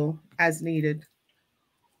I go, as needed.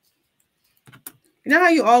 You know how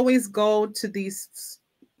you always go to these...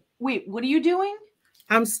 Wait, what are you doing?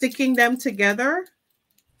 I'm sticking them together.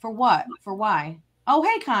 For what? For why? Oh,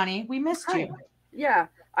 hey, Connie, we missed you. Yeah,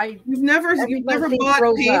 You've never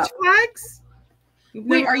bought page flags?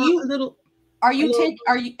 Wait, are you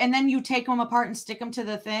and then you take them apart and stick them to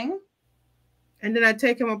the thing? And then I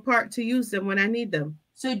take them apart to use them when I need them.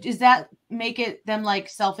 So does that make them like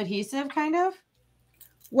self-adhesive kind of?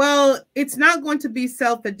 Well, it's not going to be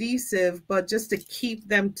self-adhesive, but just to keep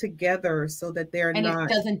them together so that they're not... And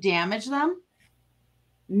it doesn't damage them?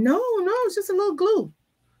 No, it's just a little glue.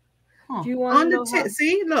 Huh. Do you want On to the know tip?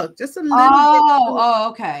 See, look, just a little bit. Oh,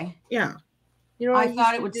 okay. Yeah. You know, I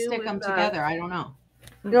thought it would stick them together. I don't know.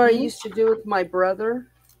 You know what I used to do with my brother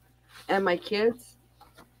and my kids?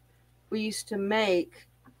 We used to make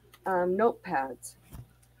notepads.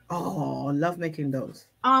 Oh, I love making those.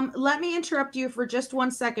 Let me interrupt you for just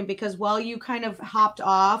 1 second because while you kind of hopped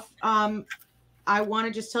off, I want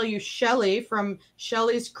to just tell you Shelly from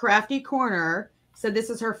Shelly's Crafty Corner said this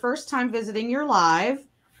is her first time visiting your live.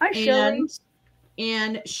 Hi, Shelly.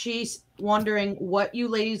 And she's wondering what you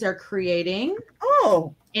ladies are creating.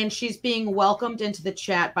 Oh. And she's being welcomed into the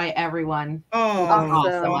chat by everyone. Oh,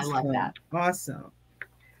 awesome. I love that. Awesome.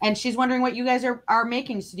 And she's wondering what you guys are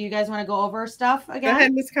making. So do you guys want to go over stuff again? Go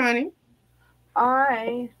ahead, Miss Connie.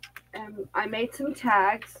 I made some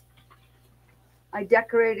tags. I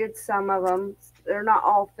decorated some of them. They're not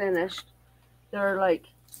all finished. They're like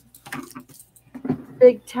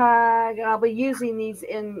big tag. And I'll be using these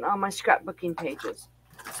on my scrapbooking pages.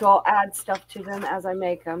 So I'll add stuff to them as I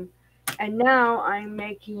make them. And now I'm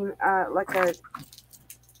making like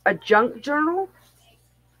a junk journal.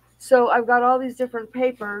 So I've got all these different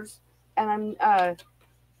papers, and I'm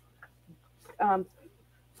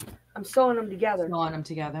sewing them together.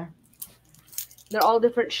 They're all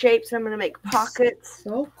different shapes. I'm going to make pockets.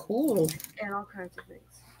 So cool. And all kinds of things.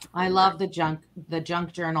 I love the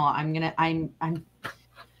junk journal. I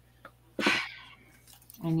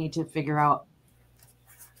need to figure out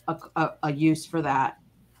a use for that.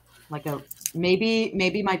 Like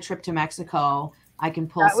maybe my trip to Mexico, I can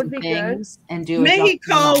pull some things and do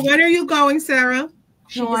Mexico. When are you going, Sarah?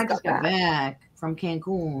 I just got back from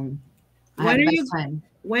Cancun.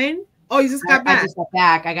 When? Oh, you just got back. I just got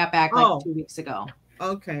back. I got back like 2 weeks ago.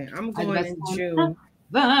 Okay, I'm going in June.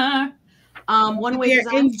 One way They're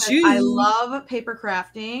design in says, June. I love paper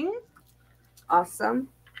crafting. Awesome.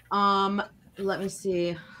 Let me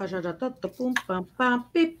see.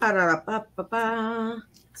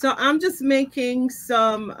 So I'm just making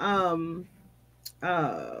some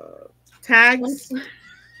tags.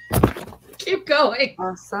 Keep going.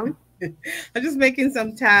 Awesome. I'm just making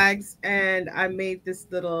some tags, and I made this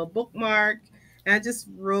little bookmark, and I just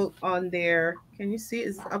wrote on there. Can you see?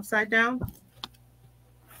 It's upside down.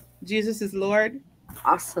 Jesus is Lord.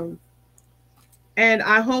 Awesome. And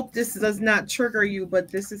I hope this does not trigger you,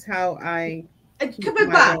 but this is how I keep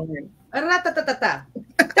my going. By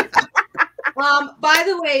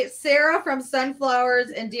the way, Sarah from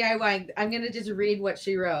Sunflowers and DIY, I'm going to just read what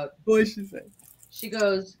she wrote. What she said? She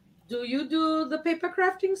goes, do you do the paper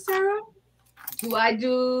crafting, Sarah? Do I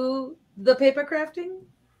do the paper crafting?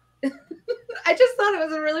 I just thought it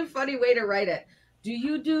was a really funny way to write it. Do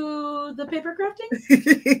you do the paper crafting?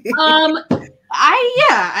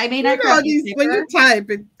 I mean, I craft paper. When you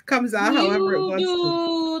type, it comes out however it wants to.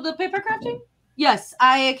 Do the paper crafting? Yes,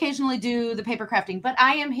 I occasionally do the paper crafting, but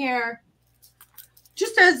I am here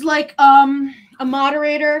just as like a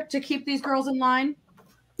moderator to keep these girls in line.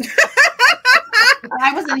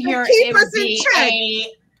 I wasn't here. It would be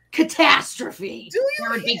a catastrophe.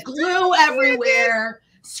 There would be glue everywhere,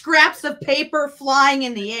 scraps of paper flying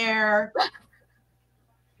in the air.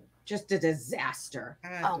 Just a disaster.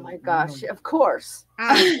 Oh my gosh! Of course.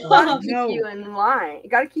 I keep you in line. You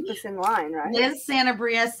got to keep us in line, right? Liz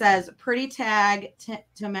Santabria says, "Pretty tag,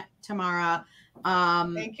 Tamara."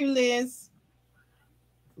 Thank you, Liz.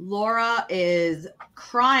 Laura is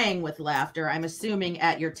crying with laughter. I'm assuming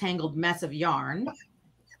at your tangled mess of yarn.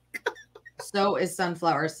 So is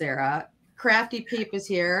Sunflower Sarah. Crafty Peep is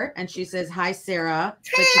here, and she says, "Hi, Sarah."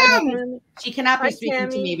 She cannot be speaking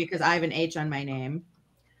to me because I have an H on my name.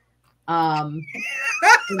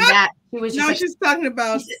 That she was just she's talking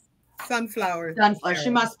about Sunflower. Sunflower. She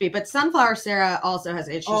must be, but Sunflower Sarah also has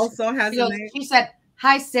H. She said,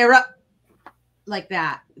 "Hi, Sarah," like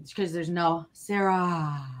that because there's no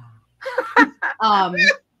Sarah. I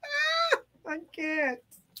can't.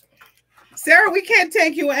 Sarah, we can't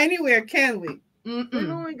take you anywhere, can we? We've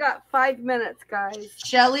only got 5 minutes, guys.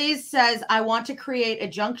 Shelly says, I want to create a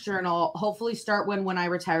junk journal, hopefully start when I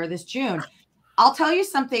retire this June. I'll tell you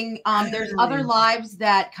something. There's other lives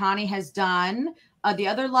that Connie has done. The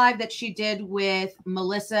other live that she did with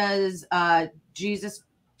Melissa's Java Jesus.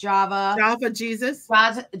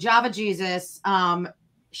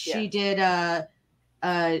 She did a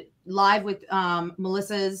live with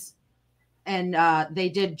Melissa's, and they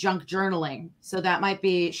did junk journaling. So that might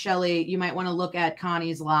be, Shelly, you might want to look at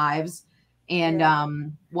Connie's lives and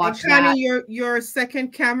watch and Connie, that. Your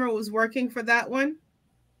second camera was working for that one?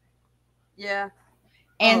 Yeah.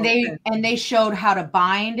 And they showed how to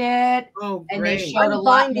bind it. Oh, great. And they showed a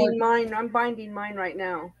lot more. I'm binding mine right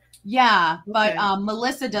now. Yeah, but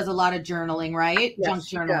Melissa does a lot of journaling, right? Yes,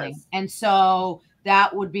 Junk journaling. And so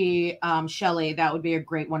that would be, Shelly, that would be a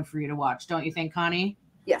great one for you to watch. Don't you think, Connie?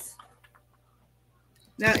 Yes.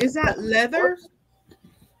 Now, is that leather?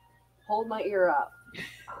 Hold my ear up.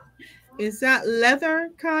 Is that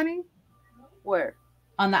leather, Connie? Where?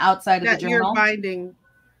 On the outside of the journal? You're binding.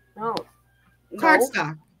 No.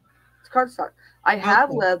 Cardstock. It's cardstock. I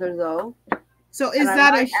have leather, though. So is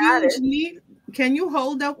that a huge need? Can you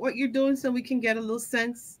hold up what you're doing so we can get a little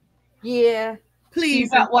sense? Yeah. Please. So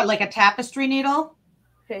you've got what, like a tapestry needle?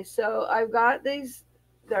 Okay, so I've got these.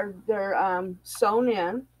 They're sewn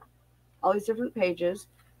in, all these different pages,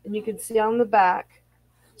 and you can see on the back.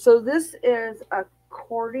 So this is a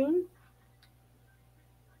cording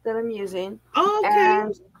that I'm using. Oh, okay.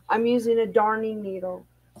 And I'm using a darning needle.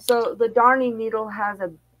 So the darning needle has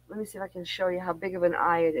let me see if I can show you how big of an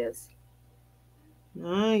eye it is.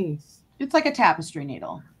 Nice. It's like a tapestry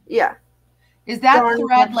needle. Yeah. Is that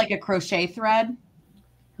thread like a crochet thread?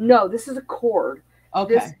 No, this is a cord.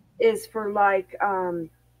 Okay. This is for like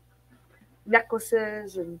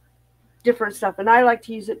necklaces and different stuff. And I like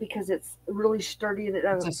to use it because it's really sturdy and it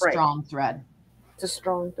doesn't fray. It's a strong thread. It's a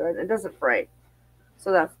strong thread. It doesn't fray.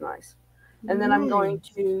 So that's nice. And then I'm going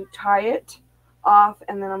to tie it off,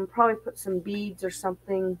 and then I'm probably put some beads or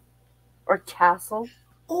something, or tassel.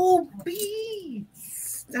 Oh,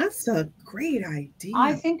 beads. That's a great idea.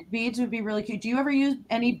 I think beads would be really cute. Do you ever use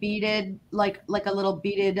any beaded, like a little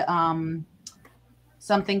beaded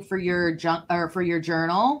something for your junk or for your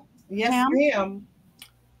journal? Yes, ma'am.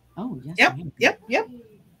 Oh, yes. Yep.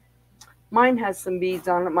 Mine has some beads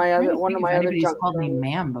on it. One of my other junk called me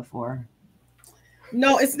ma'am before.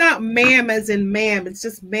 No, it's not ma'am as in ma'am. It's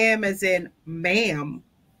just ma'am as in ma'am.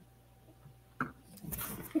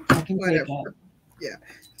 I can take it. Yeah.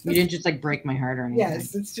 You didn't just like break my heart or anything.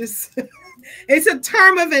 Yes, it's just it's a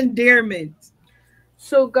term of endearment.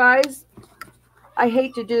 So guys, I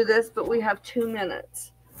hate to do this, but we have 2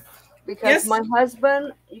 minutes because Yes. my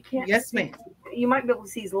husband, you can't. Yes, see, ma'am. You might be able to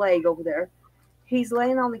see his leg over there. He's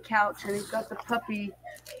laying on the couch and he's got the puppy.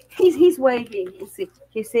 He's waving.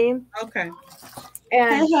 You see him? Okay.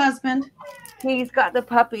 And Hey, husband. he's got the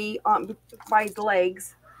puppy on by his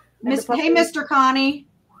legs. And the puppy- Hey, Mr. Connie.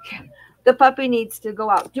 The puppy needs to go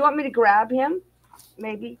out. Do you want me to grab him?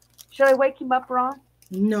 Maybe. Should I wake him up, Ron?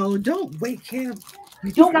 No, don't wake him.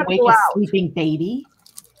 You don't gotta wake go a out. sleeping baby.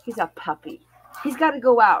 He's a puppy. He's got to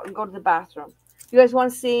go out and go to the bathroom. You guys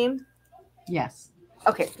want to see him? Yes.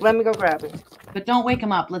 Okay, let me go grab him. But don't wake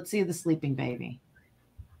him up. Let's see the sleeping baby.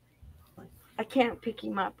 I can't pick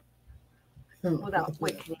him up without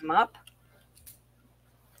waking him up.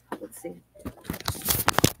 Let's see.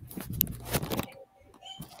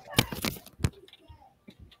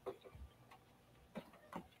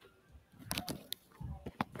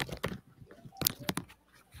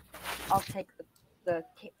 I'll take the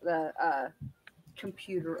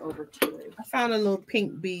computer over to him. I found a little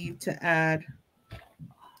pink bead to add.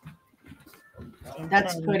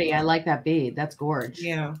 That's pretty. I like that bead. That's gorgeous.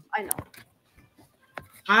 Yeah. I know.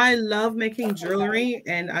 I love making jewelry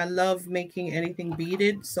and I love making anything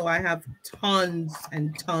beaded. So I have tons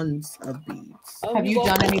and tons of beads. Have you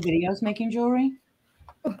done any videos making jewelry?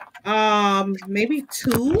 Maybe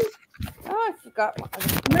 2. Oh, I forgot one.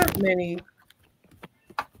 Not many.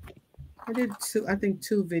 I did 2. I think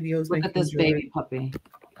 2 videos. Look at making this jewelry. baby puppy.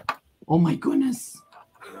 Oh my goodness.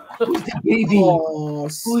 Who's that baby? Oh,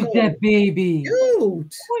 Who's so that baby? cute.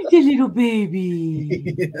 Who's the little baby?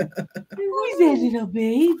 Who's that little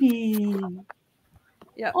baby?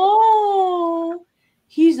 Yeah. Oh,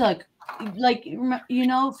 he's like you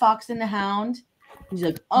know, Fox and the Hound. He's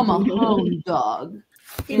like, I'm a hound dog.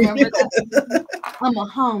 You remember that? I'm a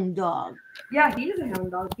hound dog. Yeah, he's a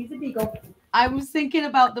hound dog. He's a beagle. I was thinking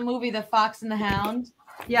about the movie The Fox and the Hound,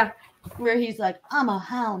 Yeah. where he's like, I'm a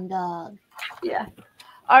hound dog. Yeah.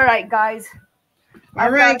 All right, guys. All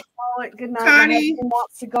I've right. gotta call it good night. Connie. My husband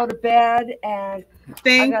wants to go to bed, and I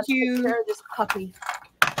Thank gotta take you. care of this puppy.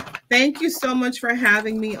 Thank you so much for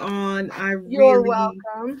having me on. I You're really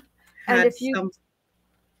welcome. And had if you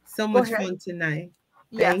so much ahead. fun tonight.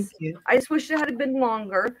 yes, Thank you. I just wish it had been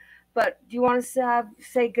longer. But do you want to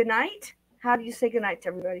say good night? How do you say good night to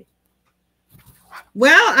everybody?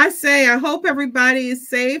 Well, I say I hope everybody is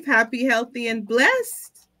safe, happy, healthy, and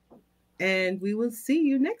blessed. And we will see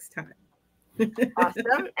you next time.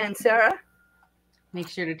 Awesome. And Sarah? Make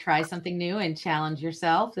sure to try something new and challenge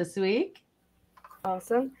yourself this week.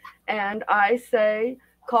 Awesome. And I say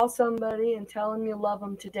call somebody and tell them you love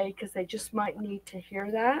them today because they just might need to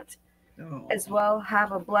hear that. Oh. As well,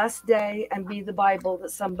 have a blessed day and be the Bible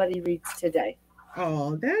that somebody reads today.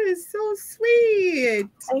 Oh, that is so sweet.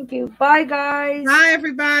 Thank you. Bye, guys. Bye,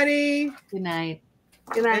 everybody. Good night.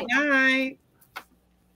 Good night. Good night.